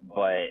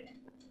 but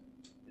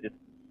it's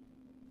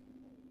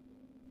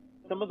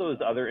some of those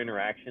other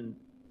interactions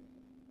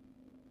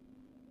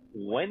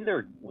when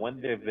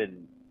they've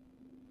been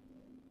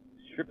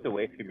stripped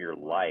away from your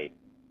life,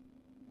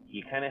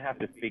 you kind of have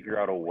to figure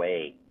out a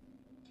way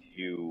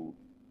to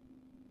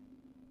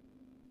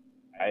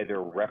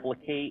either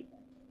replicate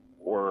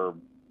or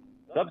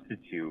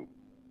substitute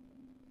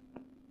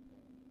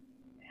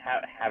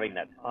having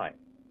that time.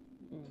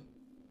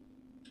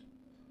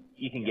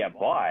 You can get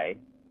by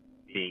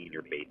being in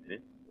your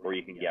basement, or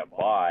you can get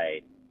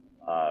by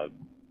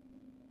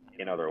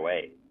in other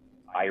ways.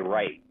 I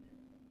write,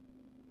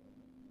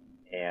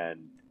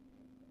 and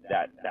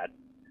that's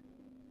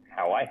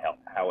how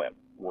how it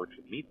works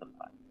with me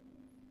sometimes.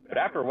 But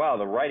after a while,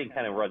 the writing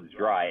kind of runs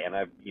dry, and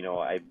I've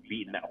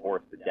beaten that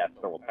horse to death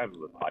several times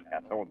with this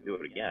podcast. I won't do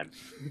it again,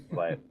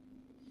 but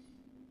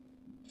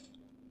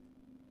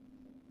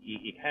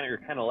you're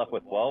kind of left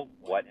with, well,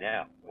 what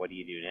now? What do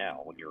you do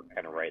now when you're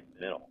kind of right in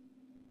the middle?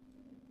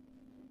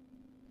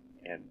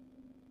 And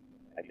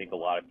I think a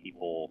lot of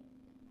people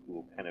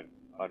who kind of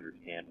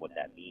understand what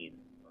that means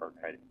are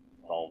trying to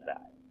solve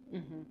that.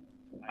 Mm-hmm.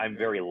 I'm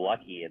very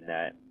lucky in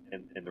that,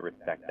 in the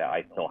respect that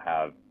I still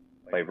have,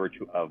 by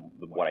virtue of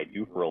what I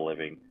do for a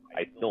living,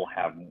 I still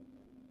have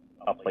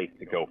a place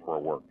to go for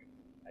work.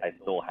 I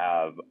still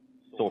have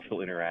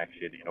social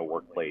interaction in a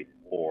workplace,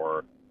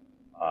 or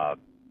I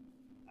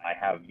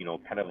have,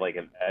 kind of like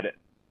a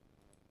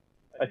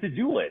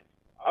to-do list.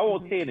 I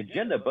won't say an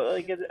agenda, but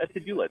like a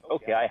to-do list.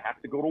 Okay, I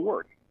have to go to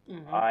work.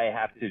 Mm-hmm. I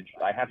have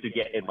to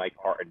get in my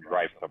car and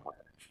drive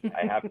somewhere.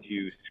 I have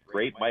to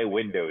scrape my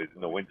windows in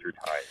the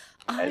wintertime.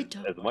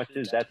 As much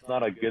as that's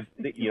not a good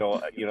thing,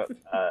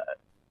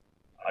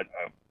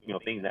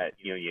 thing that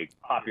you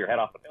pop your head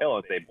off the pillow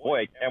and say,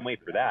 "Boy, I can't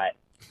wait for that."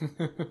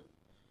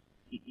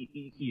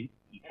 you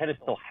kind of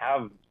still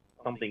have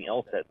something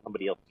else that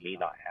somebody else may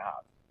not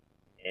have,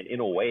 and in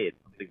a way, it's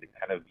something to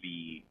kind of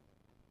be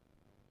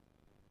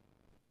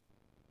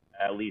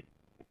at least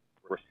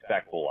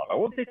respectful of. I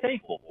won't say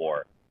thankful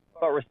for,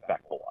 but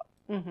respectful of.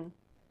 Mm-hmm.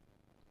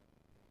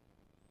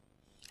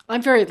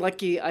 I'm very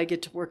lucky I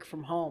get to work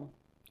from home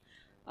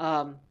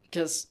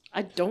because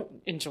I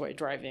don't enjoy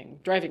driving.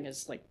 Driving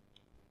is like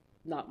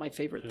not my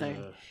favorite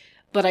thing,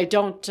 but I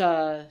don't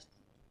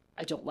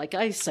like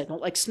ice. I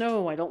don't like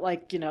snow. I don't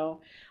like, but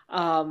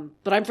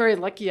I'm very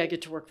lucky I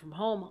get to work from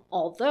home.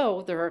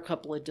 Although there are a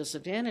couple of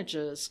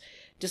disadvantages.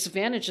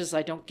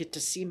 I don't get to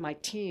see my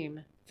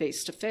team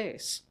face to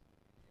face.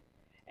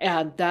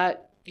 And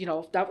that,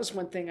 that was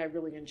one thing I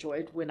really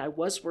enjoyed when I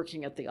was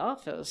working at the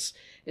office,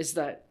 is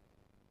that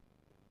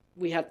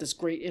we had this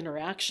great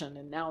interaction,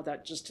 and now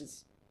that just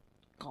is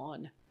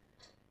gone.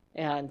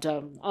 And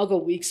I'll go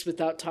weeks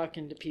without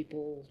talking to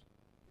people,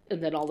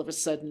 and then all of a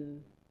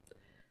sudden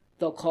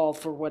they'll call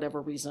for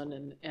whatever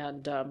reason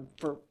and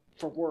for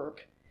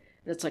work.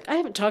 And it's like, I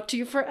haven't talked to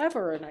you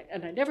forever,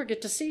 and I never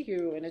get to see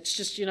you. And it's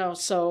just,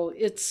 so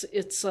it's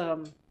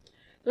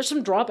there's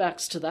some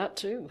drawbacks to that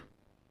too.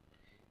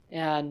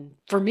 And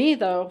for me,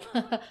 though,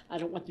 I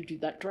don't want to do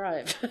that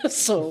drive,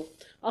 so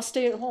I'll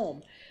stay at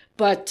home.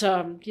 But,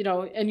 and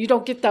you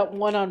don't get that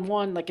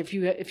one-on-one, like if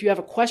you have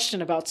a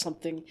question about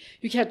something,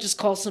 you can't just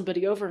call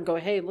somebody over and go,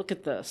 hey, look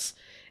at this.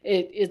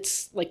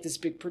 It's like this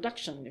big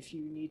production if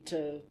you need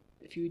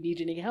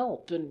any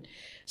help. And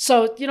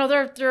so,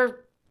 there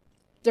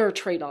are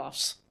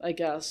trade-offs, I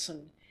guess.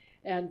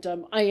 And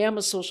I am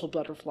a social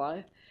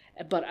butterfly,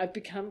 but I've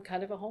become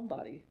kind of a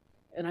homebody,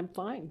 and I'm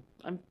fine.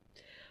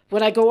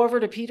 When I go over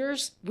to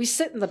Peter's, we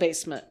sit in the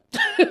basement.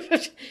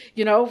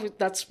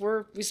 That's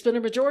where we spend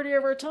a majority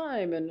of our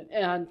time,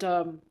 and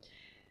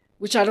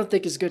which I don't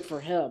think is good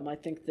for him. I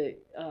think that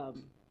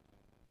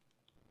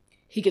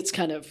he gets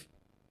kind of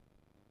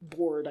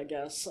bored, I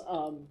guess.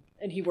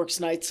 And he works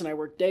nights and I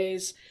work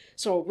days.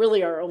 So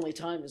really our only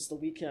time is the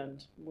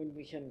weekend when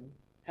we can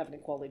have an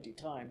equality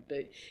time.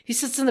 But he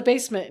sits in the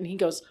basement and he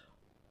goes,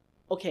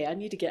 okay, I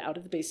need to get out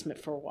of the basement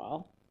for a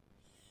while.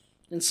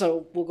 And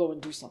so we'll go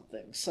and do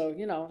something. So,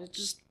 it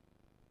just,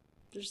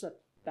 there's that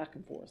back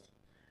and forth.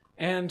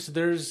 And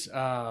there's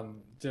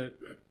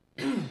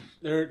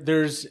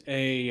there's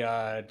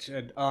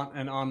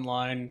an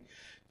online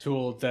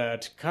tool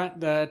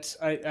that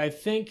I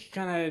think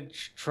kind of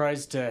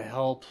tries to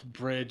help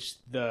bridge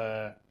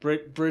the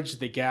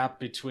gap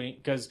between,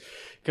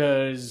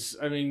 because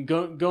I mean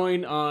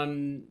going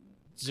on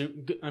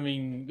Zoom,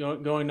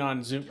 going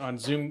on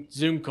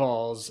Zoom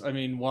calls. I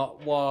mean,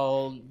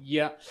 while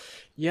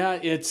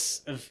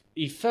it's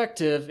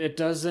effective, it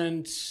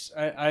doesn't.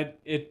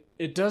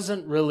 It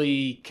doesn't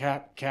really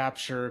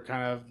capture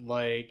kind of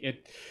like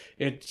it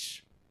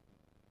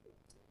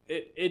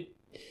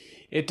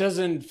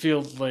doesn't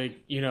feel like,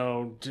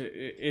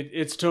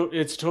 it's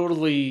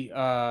totally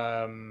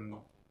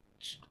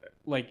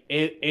like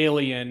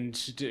alien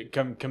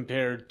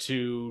compared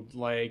to,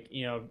 like,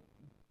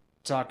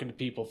 talking to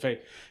people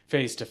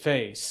face to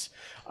face.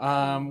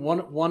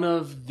 One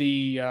of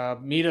the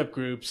meetup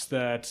groups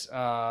that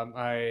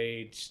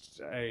I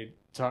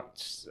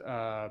talked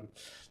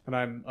and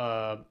I'm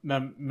a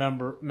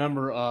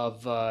member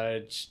of,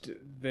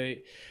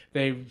 they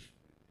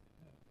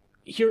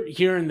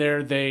here and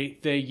there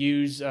they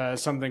use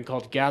something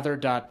called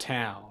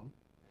Gather.town,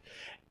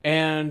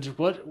 and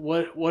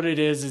what it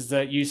is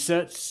that you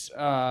set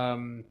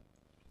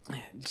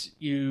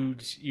you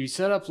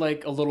set up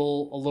like a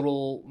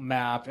little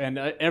map, and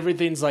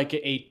everything's like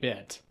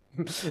 8-bit.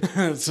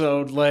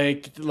 So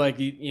like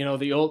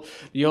the old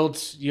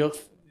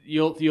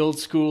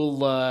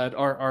school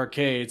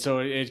arcade. So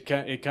it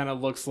kind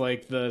of looks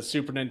like the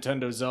Super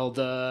Nintendo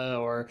Zelda,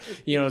 or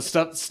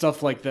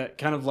stuff like that,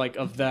 kind of like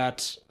of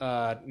that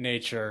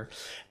nature.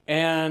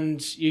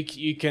 And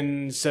you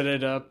can set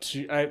it up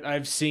to.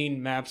 I've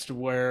seen maps to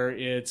where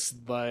it's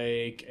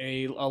like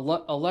a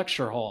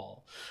lecture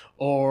hall,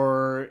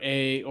 or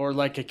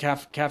like a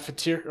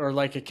cafeteria, or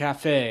like a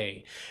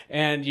cafe,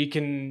 and you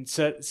can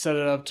set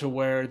it up to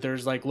where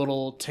there's like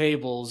little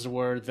tables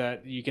where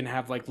that you can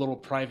have like little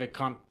private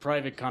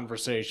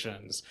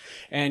conversations,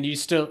 and you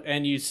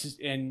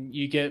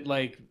get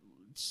like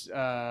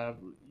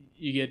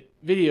you get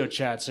video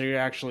chat, so you're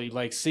actually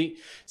like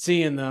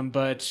seeing them.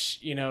 But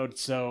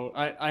so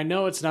I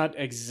know it's not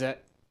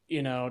exact,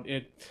 I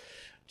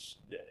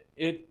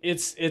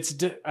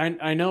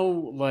know,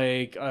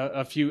 like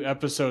a few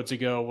episodes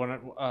ago when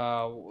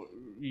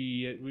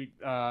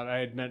I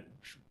had met,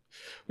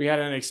 we had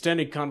an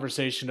extended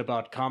conversation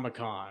about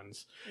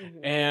Comic-Cons,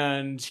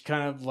 and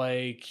kind of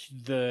like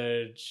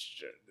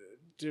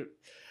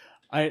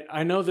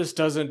I know this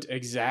doesn't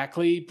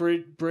exactly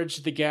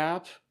bridge the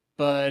gap,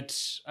 but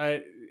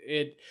I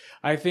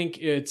think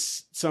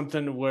it's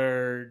something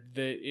where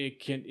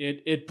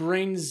it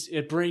brings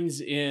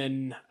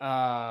in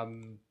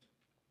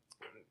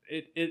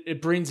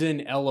it brings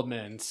in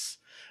elements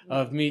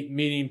of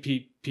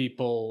meeting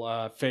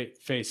people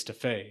face to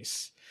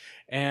face.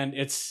 And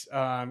it's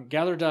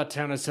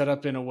Gather.town is set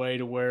up in a way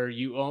to where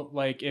you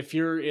like, if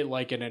you're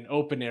in an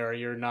open area,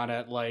 you're not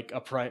at like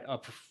a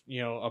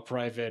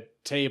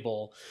private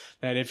table.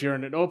 That if you're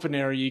in an open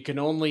area, you can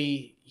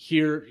only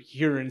hear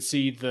and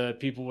see the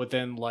people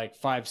within like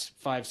five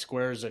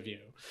squares of you.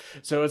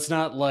 So it's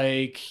not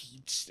a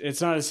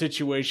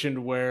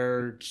situation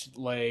where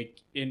like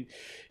in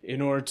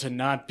order to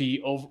not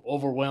be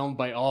overwhelmed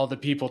by all the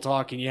people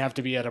talking, you have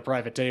to be at a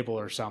private table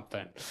or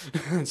something.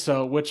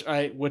 So which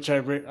I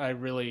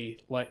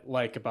really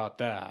like about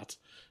that.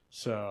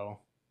 So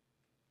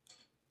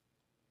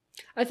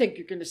I think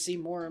you're going to see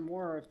more and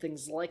more of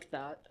things like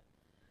that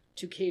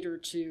to cater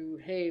to,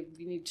 hey,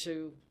 we need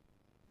to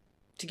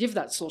give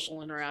that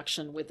social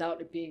interaction without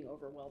it being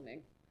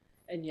overwhelming,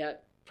 and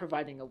yet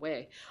providing a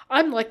way.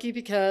 I'm lucky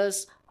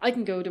because I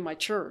can go to my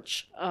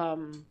church.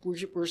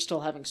 We're still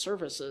having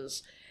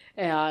services,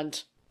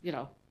 and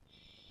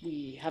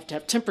we have to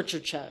have temperature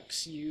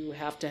checks. You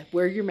have to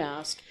wear your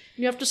mask.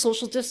 You have to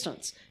social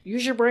distance.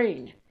 Use your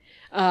brain.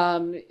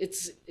 And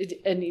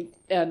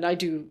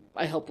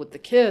I help with the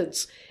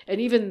kids, and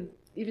even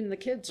the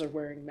kids are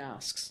wearing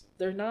masks.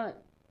 They're not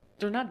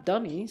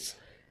dummies.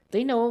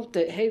 They know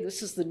that, hey,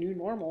 this is the new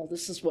normal.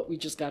 This is what we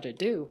just got to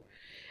do.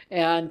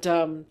 And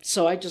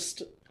so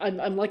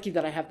I'm lucky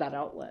that I have that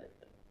outlet,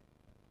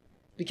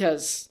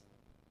 because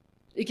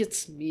it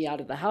gets me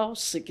out of the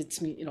house. It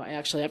gets me, I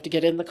actually have to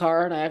get in the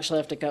car, and I actually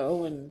have to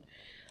go. And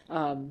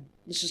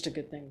it's just a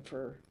good thing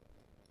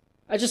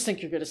I just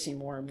think you're going to see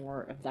more and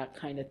more of that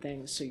kind of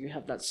thing. So you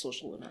have that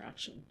social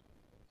interaction.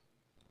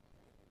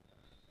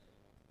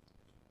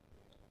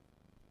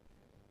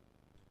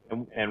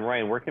 And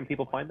Ryan, where can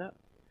people find that?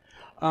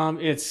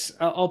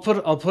 I'll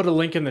put a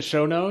link in the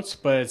show notes,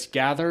 but it's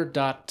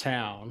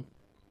Gather.town.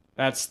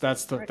 That's the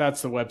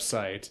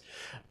website.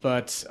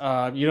 But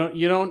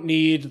you don't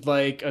need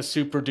like a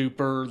super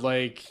duper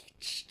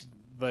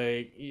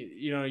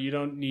you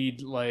don't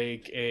need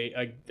like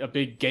a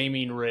big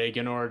gaming rig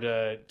in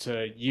order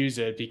to use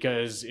it,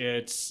 because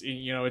it's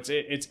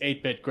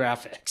 8-bit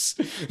graphics.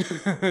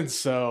 And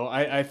so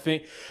I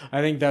think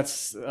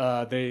that's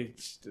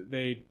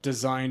they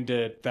designed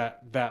it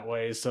that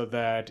way so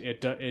that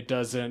it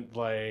doesn't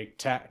like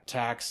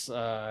tax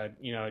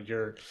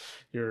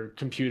your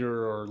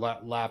computer or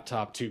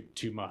laptop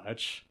too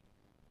much,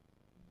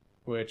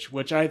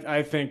 which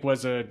I think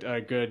was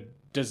a good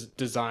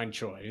design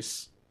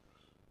choice.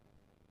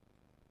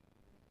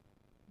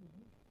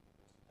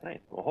 Nice.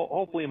 Well,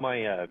 hopefully my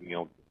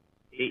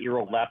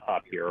 8-year-old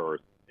laptop here, or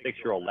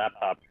 6-year-old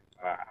laptop,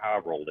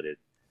 however old it is,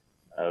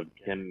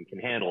 can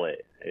handle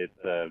it.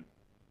 It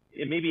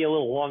may be a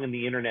little long in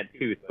the internet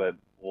tooth, but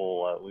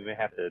we may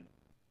have to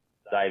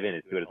dive in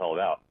and see what it's all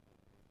about.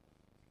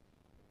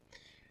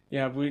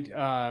 Yeah,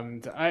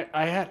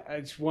 I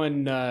had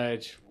one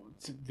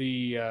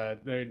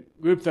the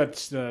group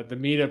that's the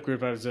meetup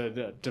group. I was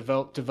the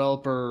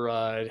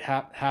developer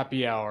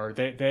happy hour.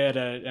 They had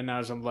and I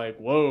was, I'm like,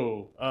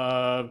 whoa.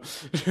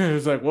 It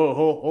was like, whoa,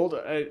 hold.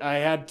 I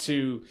had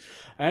to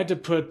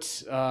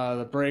put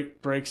the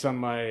brakes on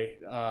my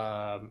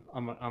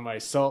on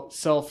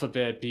myself a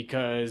bit,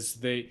 because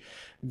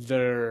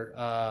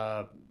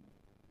they're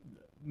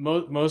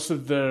most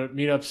of the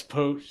meetups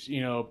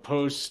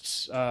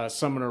post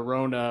Summoner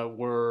Rona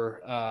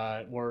were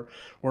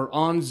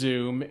on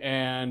Zoom,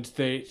 and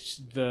they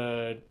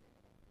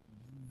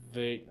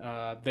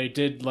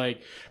did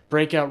like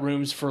breakout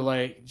rooms for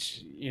like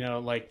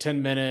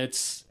 10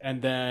 minutes,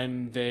 and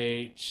then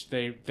they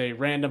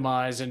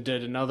randomized and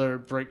did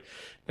another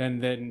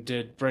then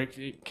did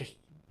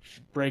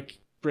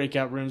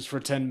breakout rooms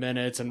for 10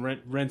 minutes and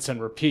rinse and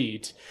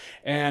repeat.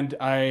 And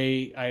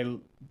I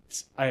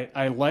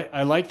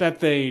like that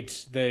they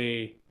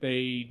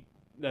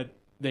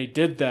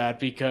did that,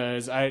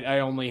 because I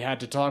only had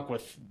to talk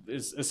with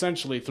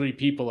essentially 3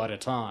 people at a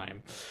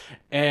time,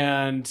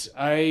 and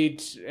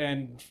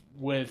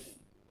with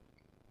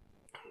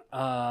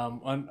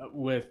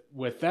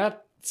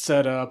that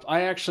setup,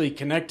 I actually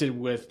connected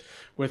with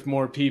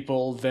more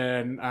people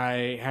than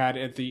I had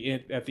at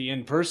the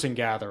in-person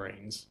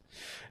gatherings,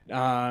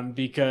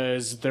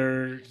 because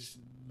there's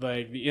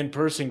like the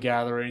in-person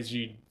gatherings,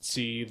 you'd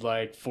see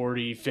like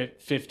 40,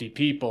 50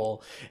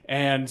 people.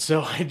 And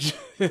so I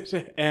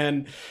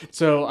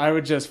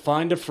would just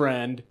find a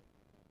friend,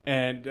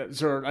 and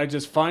I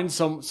just find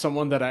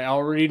someone that I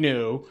already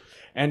knew,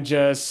 and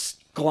just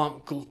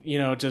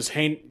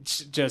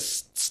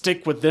just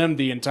stick with them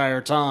the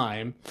entire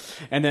time,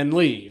 and then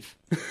leave.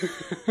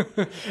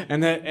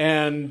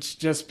 and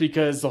just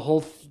because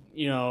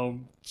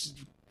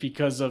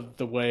because of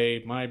the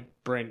way my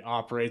brain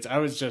operates, I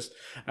was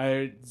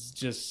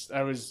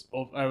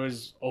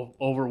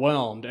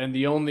overwhelmed, and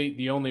the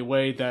only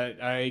way that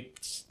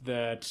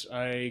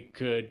I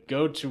could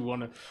go to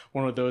one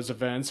of those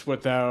events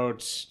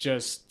without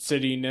just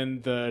sitting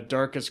in the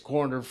darkest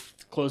corner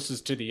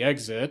closest to the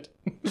exit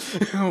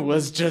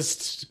was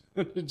just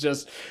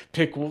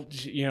pick,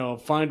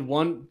 find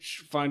one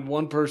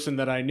person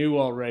that I knew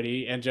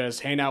already, and just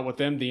hang out with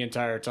them the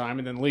entire time,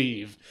 and then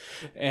leave.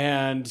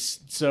 And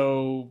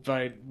so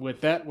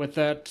with that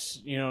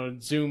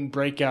Zoom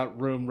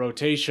breakout room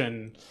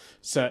rotation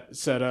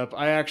set up,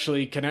 I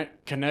actually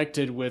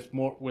connected with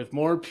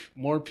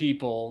more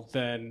people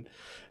than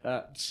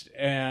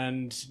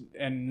and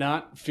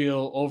not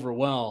feel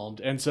overwhelmed.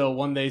 And so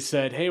when they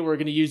said, "Hey, we're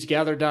going to use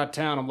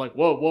Gather.town," I'm like,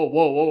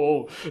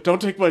 whoa, don't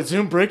take my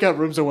Zoom breakout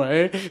rooms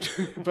away.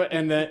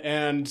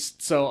 and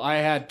so I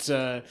had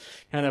to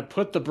kind of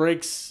pump the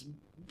brakes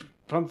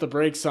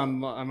on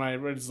my.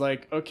 It's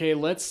like, okay,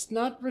 let's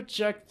not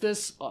reject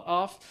this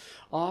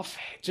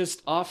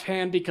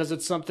offhand, because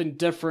it's something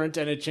different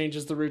and it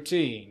changes the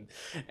routine.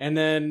 And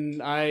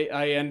then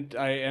I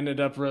ended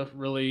up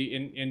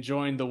really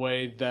enjoying the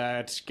way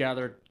that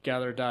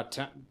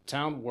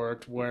Gather.town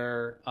worked,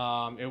 where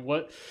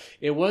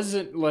it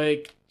wasn't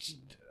like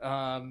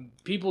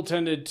people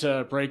tended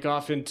to break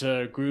off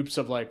into groups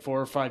of like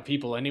 4 or 5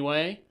 people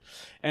anyway,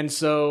 and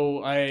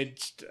so I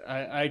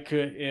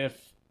could,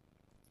 if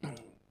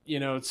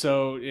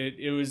so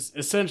it was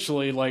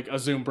essentially like a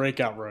Zoom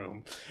breakout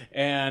room,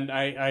 and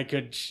I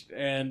could,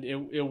 and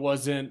it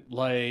wasn't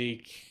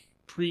like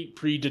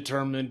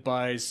predetermined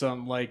by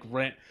some like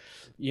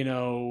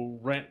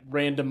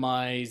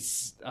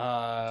randomized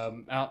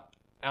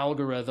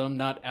algorithm,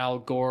 not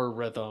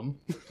algorithm.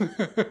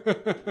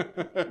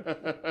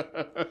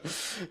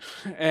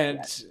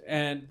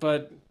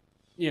 But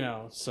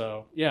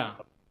so yeah.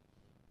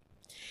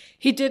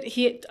 He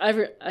did.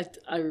 I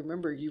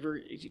remember you were,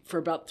 for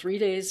about 3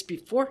 days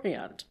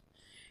beforehand,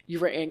 you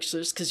were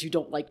anxious because you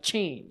don't like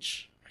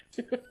change.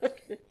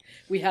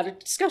 We had a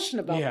discussion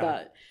about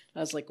that.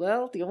 I was like,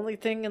 well, the only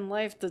thing in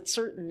life that's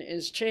certain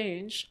is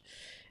change,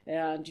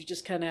 and you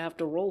just kind of have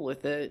to roll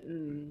with it.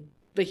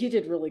 But he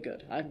did really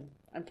good. I'm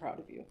proud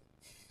of you,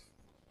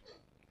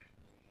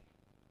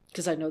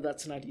 because I know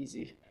that's not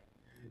easy.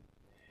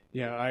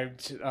 Yeah,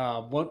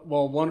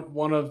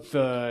 one of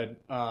the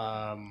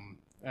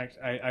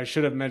I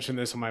should have mentioned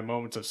this in my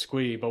moments of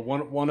squee, but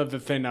one of the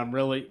things I'm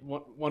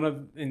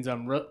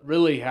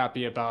really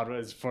happy about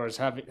as far as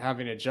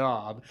having a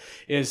job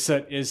is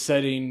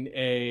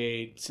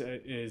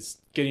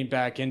getting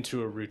back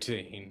into a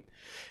routine,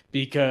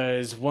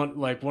 because one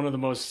of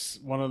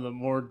the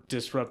more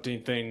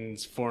disrupting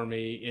things for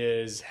me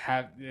is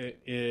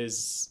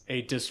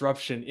a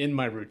disruption in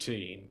my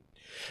routine.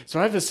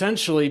 So I've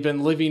essentially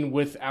been living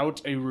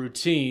without a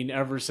routine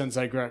ever since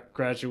I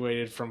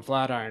graduated from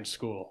Flatiron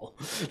School,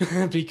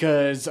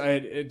 because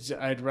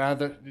I'd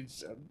rather,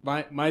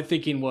 my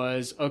thinking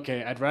was,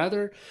 okay, I'd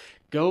rather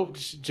go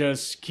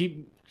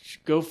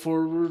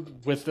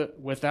forward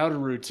without a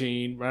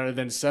routine, rather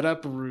than set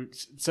up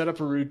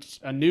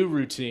a new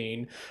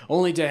routine,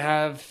 only to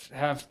have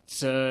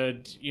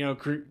to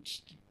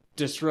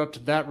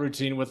disrupt that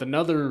routine with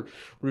another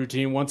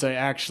routine once I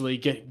actually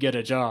get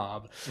a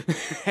job,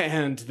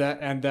 and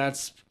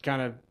that's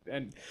kind of,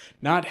 and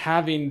not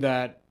having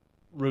that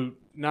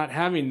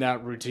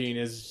routine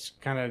is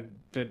kind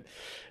of been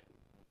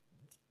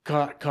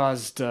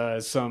caused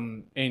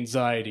some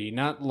anxiety,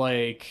 not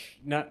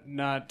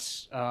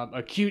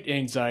acute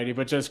anxiety,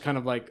 but just kind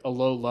of like a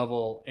low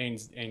level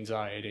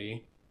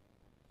anxiety,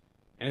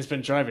 and it's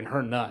been driving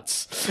her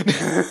nuts.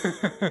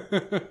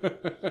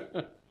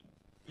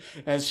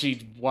 As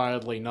she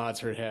wildly nods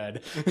her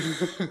head.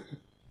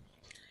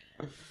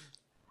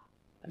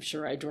 I'm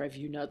sure I drive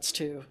you nuts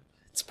too.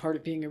 It's part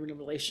of being in a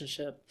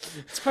relationship.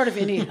 It's part of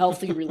any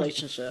healthy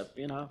relationship,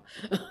 you know.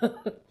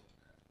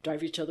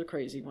 Drive each other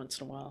crazy once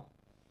in a while.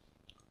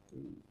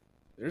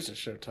 There's a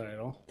show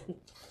title.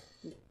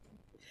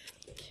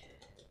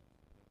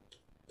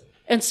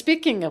 And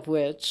speaking of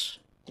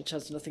which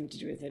has nothing to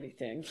do with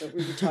anything, but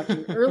we were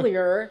talking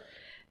earlier,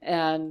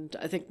 and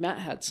I think Matt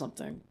had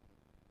something.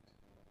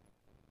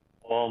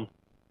 Well,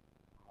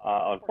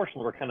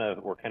 unfortunately, we're kind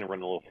of running a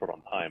little short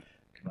on time,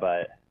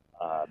 but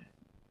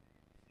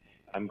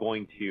I'm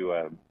going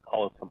to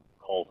call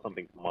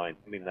something to mind,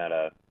 something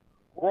that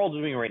we're all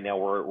doing right now.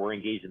 We're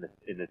engaged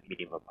in this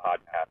medium of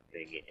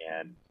podcasting,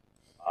 and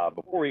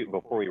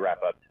before we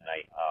wrap up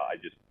tonight,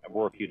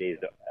 we're a few days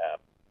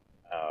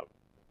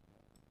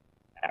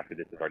after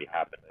this has already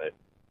happened, but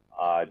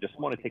just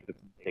want to take just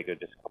a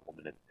couple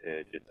minutes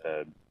to just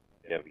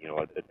give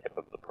a tip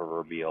of the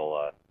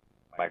proverbial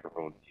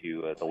microphone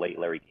to the late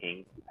Larry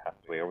King, who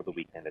passed away over the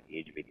weekend at the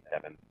age of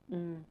 87.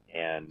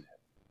 And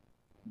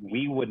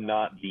we would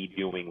not be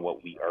doing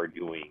what we are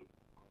doing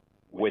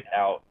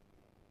without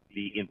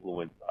the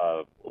influence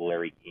of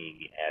Larry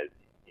King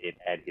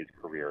at his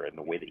career, and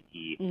the way that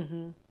he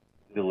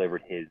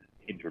delivered his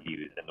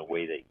interviews, and the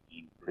way that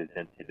he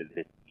presented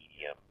this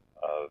medium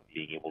of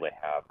being able to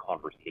have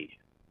conversations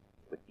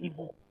with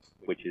people,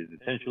 which is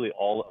essentially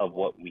all of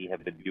what we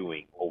have been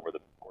doing over the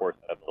course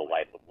of the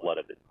life of blood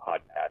of this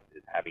podcast,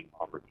 is having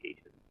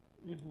conversations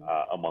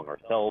among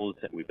ourselves.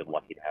 And we've been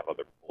lucky to have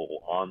other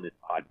people on this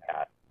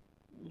podcast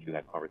to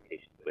have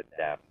conversations with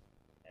them.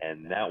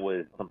 And that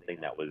was something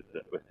that was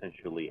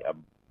essentially a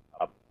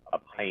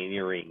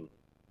pioneering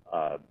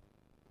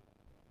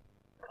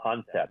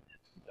concept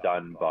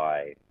done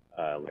by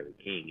Larry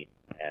King,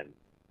 and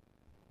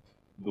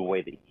the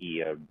way that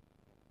he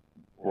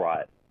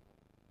brought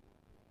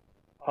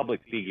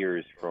public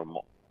figures from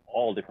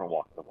all different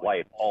walks of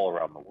life all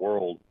around the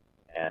world,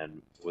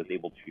 and was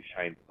able to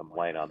shine some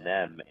light on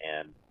them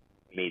and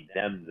made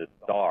them the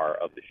star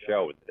of the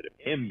show. Instead of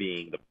him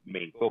being the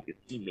main focus,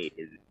 he made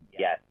his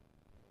guests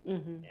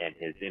and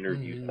his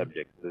interview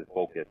subjects the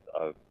focus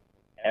of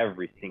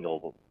every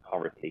single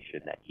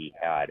conversation that he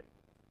had.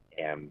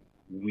 And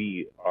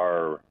we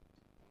are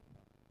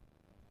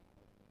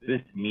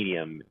this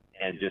medium,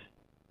 and just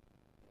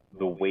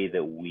the way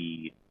that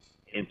we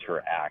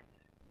interact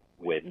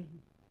with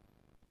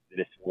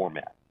this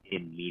format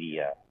in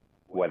media,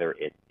 whether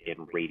it's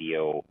in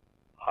radio,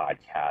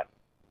 podcast,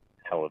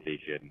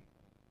 television,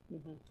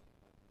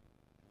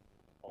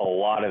 a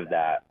lot of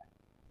that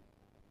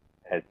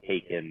has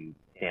taken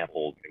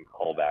samples and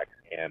callbacks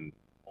and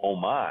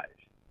homage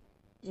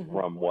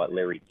from what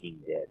Larry King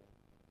did.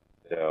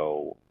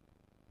 So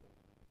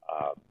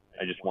I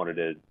just wanted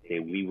to say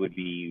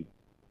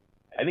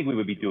I think we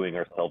would be doing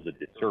ourselves a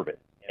disservice,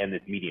 and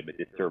this medium a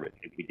disservice,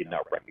 if we did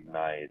not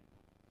recognize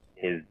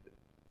his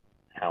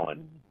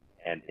talent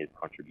and his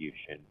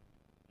contribution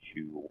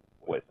to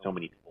what so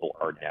many people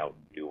are now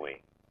doing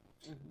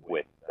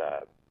with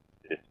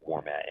this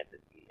format and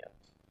this medium.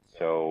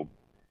 So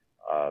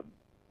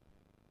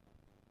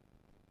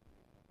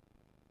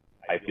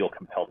I feel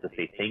compelled to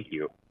say thank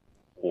you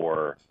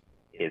for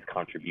his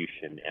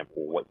contribution and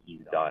for what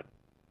he's done,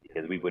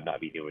 because we would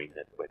not be doing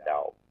this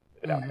without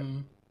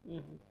him.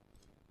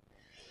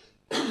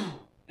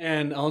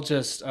 And I'll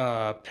just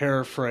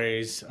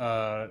paraphrase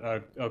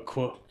a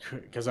quote,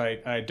 because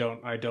I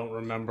don't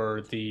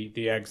remember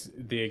the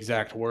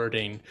exact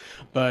wording,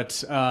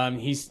 but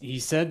he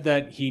said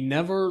that he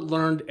never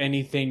learned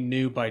anything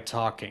new by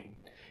talking.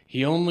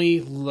 He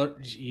only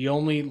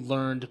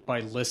learned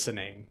by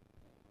listening.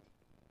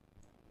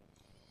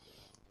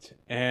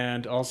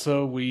 And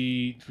also,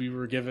 we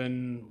were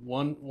given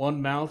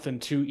one mouth and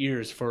two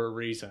ears for a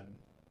reason.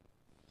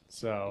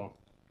 So,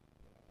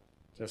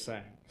 just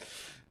saying.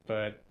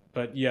 But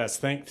yes,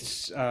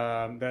 thanks.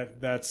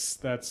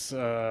 That's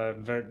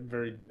very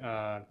very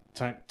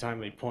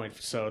timely point.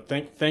 So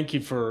thank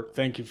you for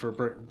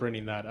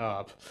bringing that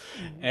up,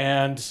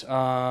 and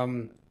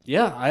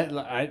yeah,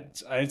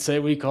 I'd say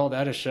we call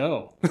that a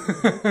show.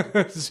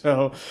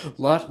 So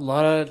lot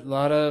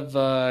of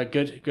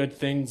good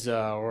things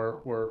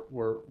were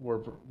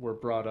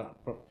brought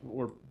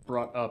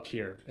up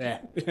here.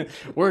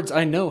 Words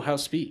I know how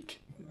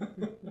speak.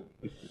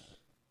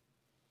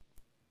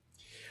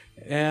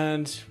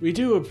 And we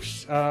do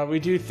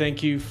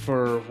thank you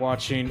for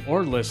watching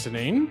or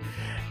listening,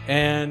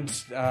 and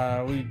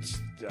we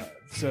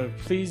So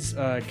please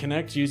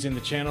connect using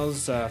the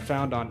channels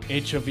found on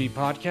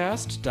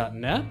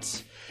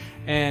hovpodcast.net.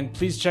 And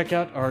please check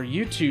out our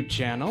YouTube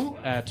channel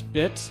at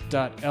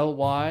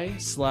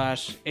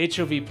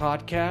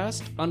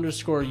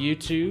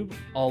bit.ly/HOVpodcast_YouTube,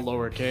 all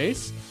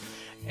lowercase.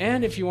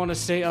 And if you want to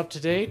stay up to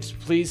date,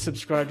 please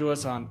subscribe to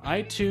us on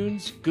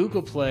iTunes,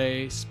 Google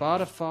Play,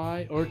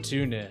 Spotify, or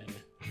TuneIn.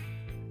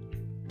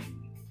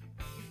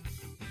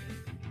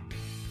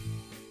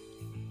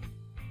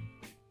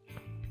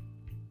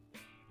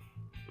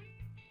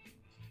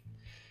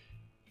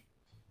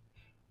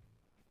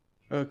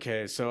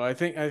 Okay, so I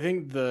think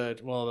the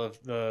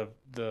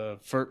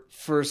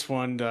first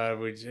one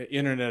was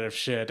Internet of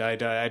Shit. I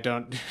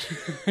don't.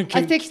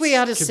 I think we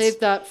ought to save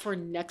that for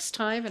next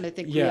time, and I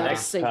think we ought to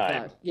Next save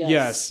time. that.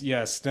 Yes.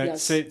 Yes.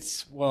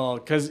 Well,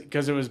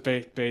 because it was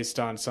based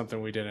on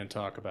something we didn't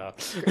talk about.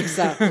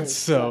 Exactly.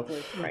 So,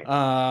 exactly.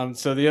 Right.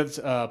 so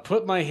the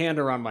put my hand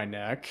around my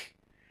neck.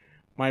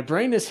 My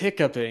brain is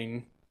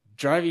hiccuping.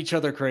 Drive each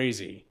other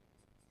crazy.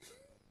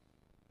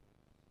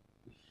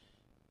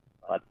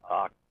 Let's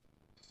talk.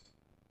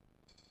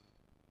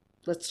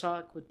 Let's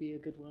talk would be a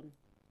good one.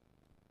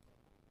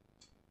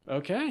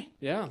 Okay.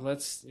 Yeah.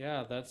 That's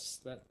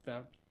that.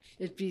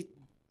 It'd be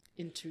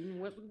in tune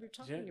with what we were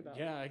talking about.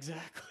 Yeah.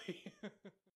 Exactly.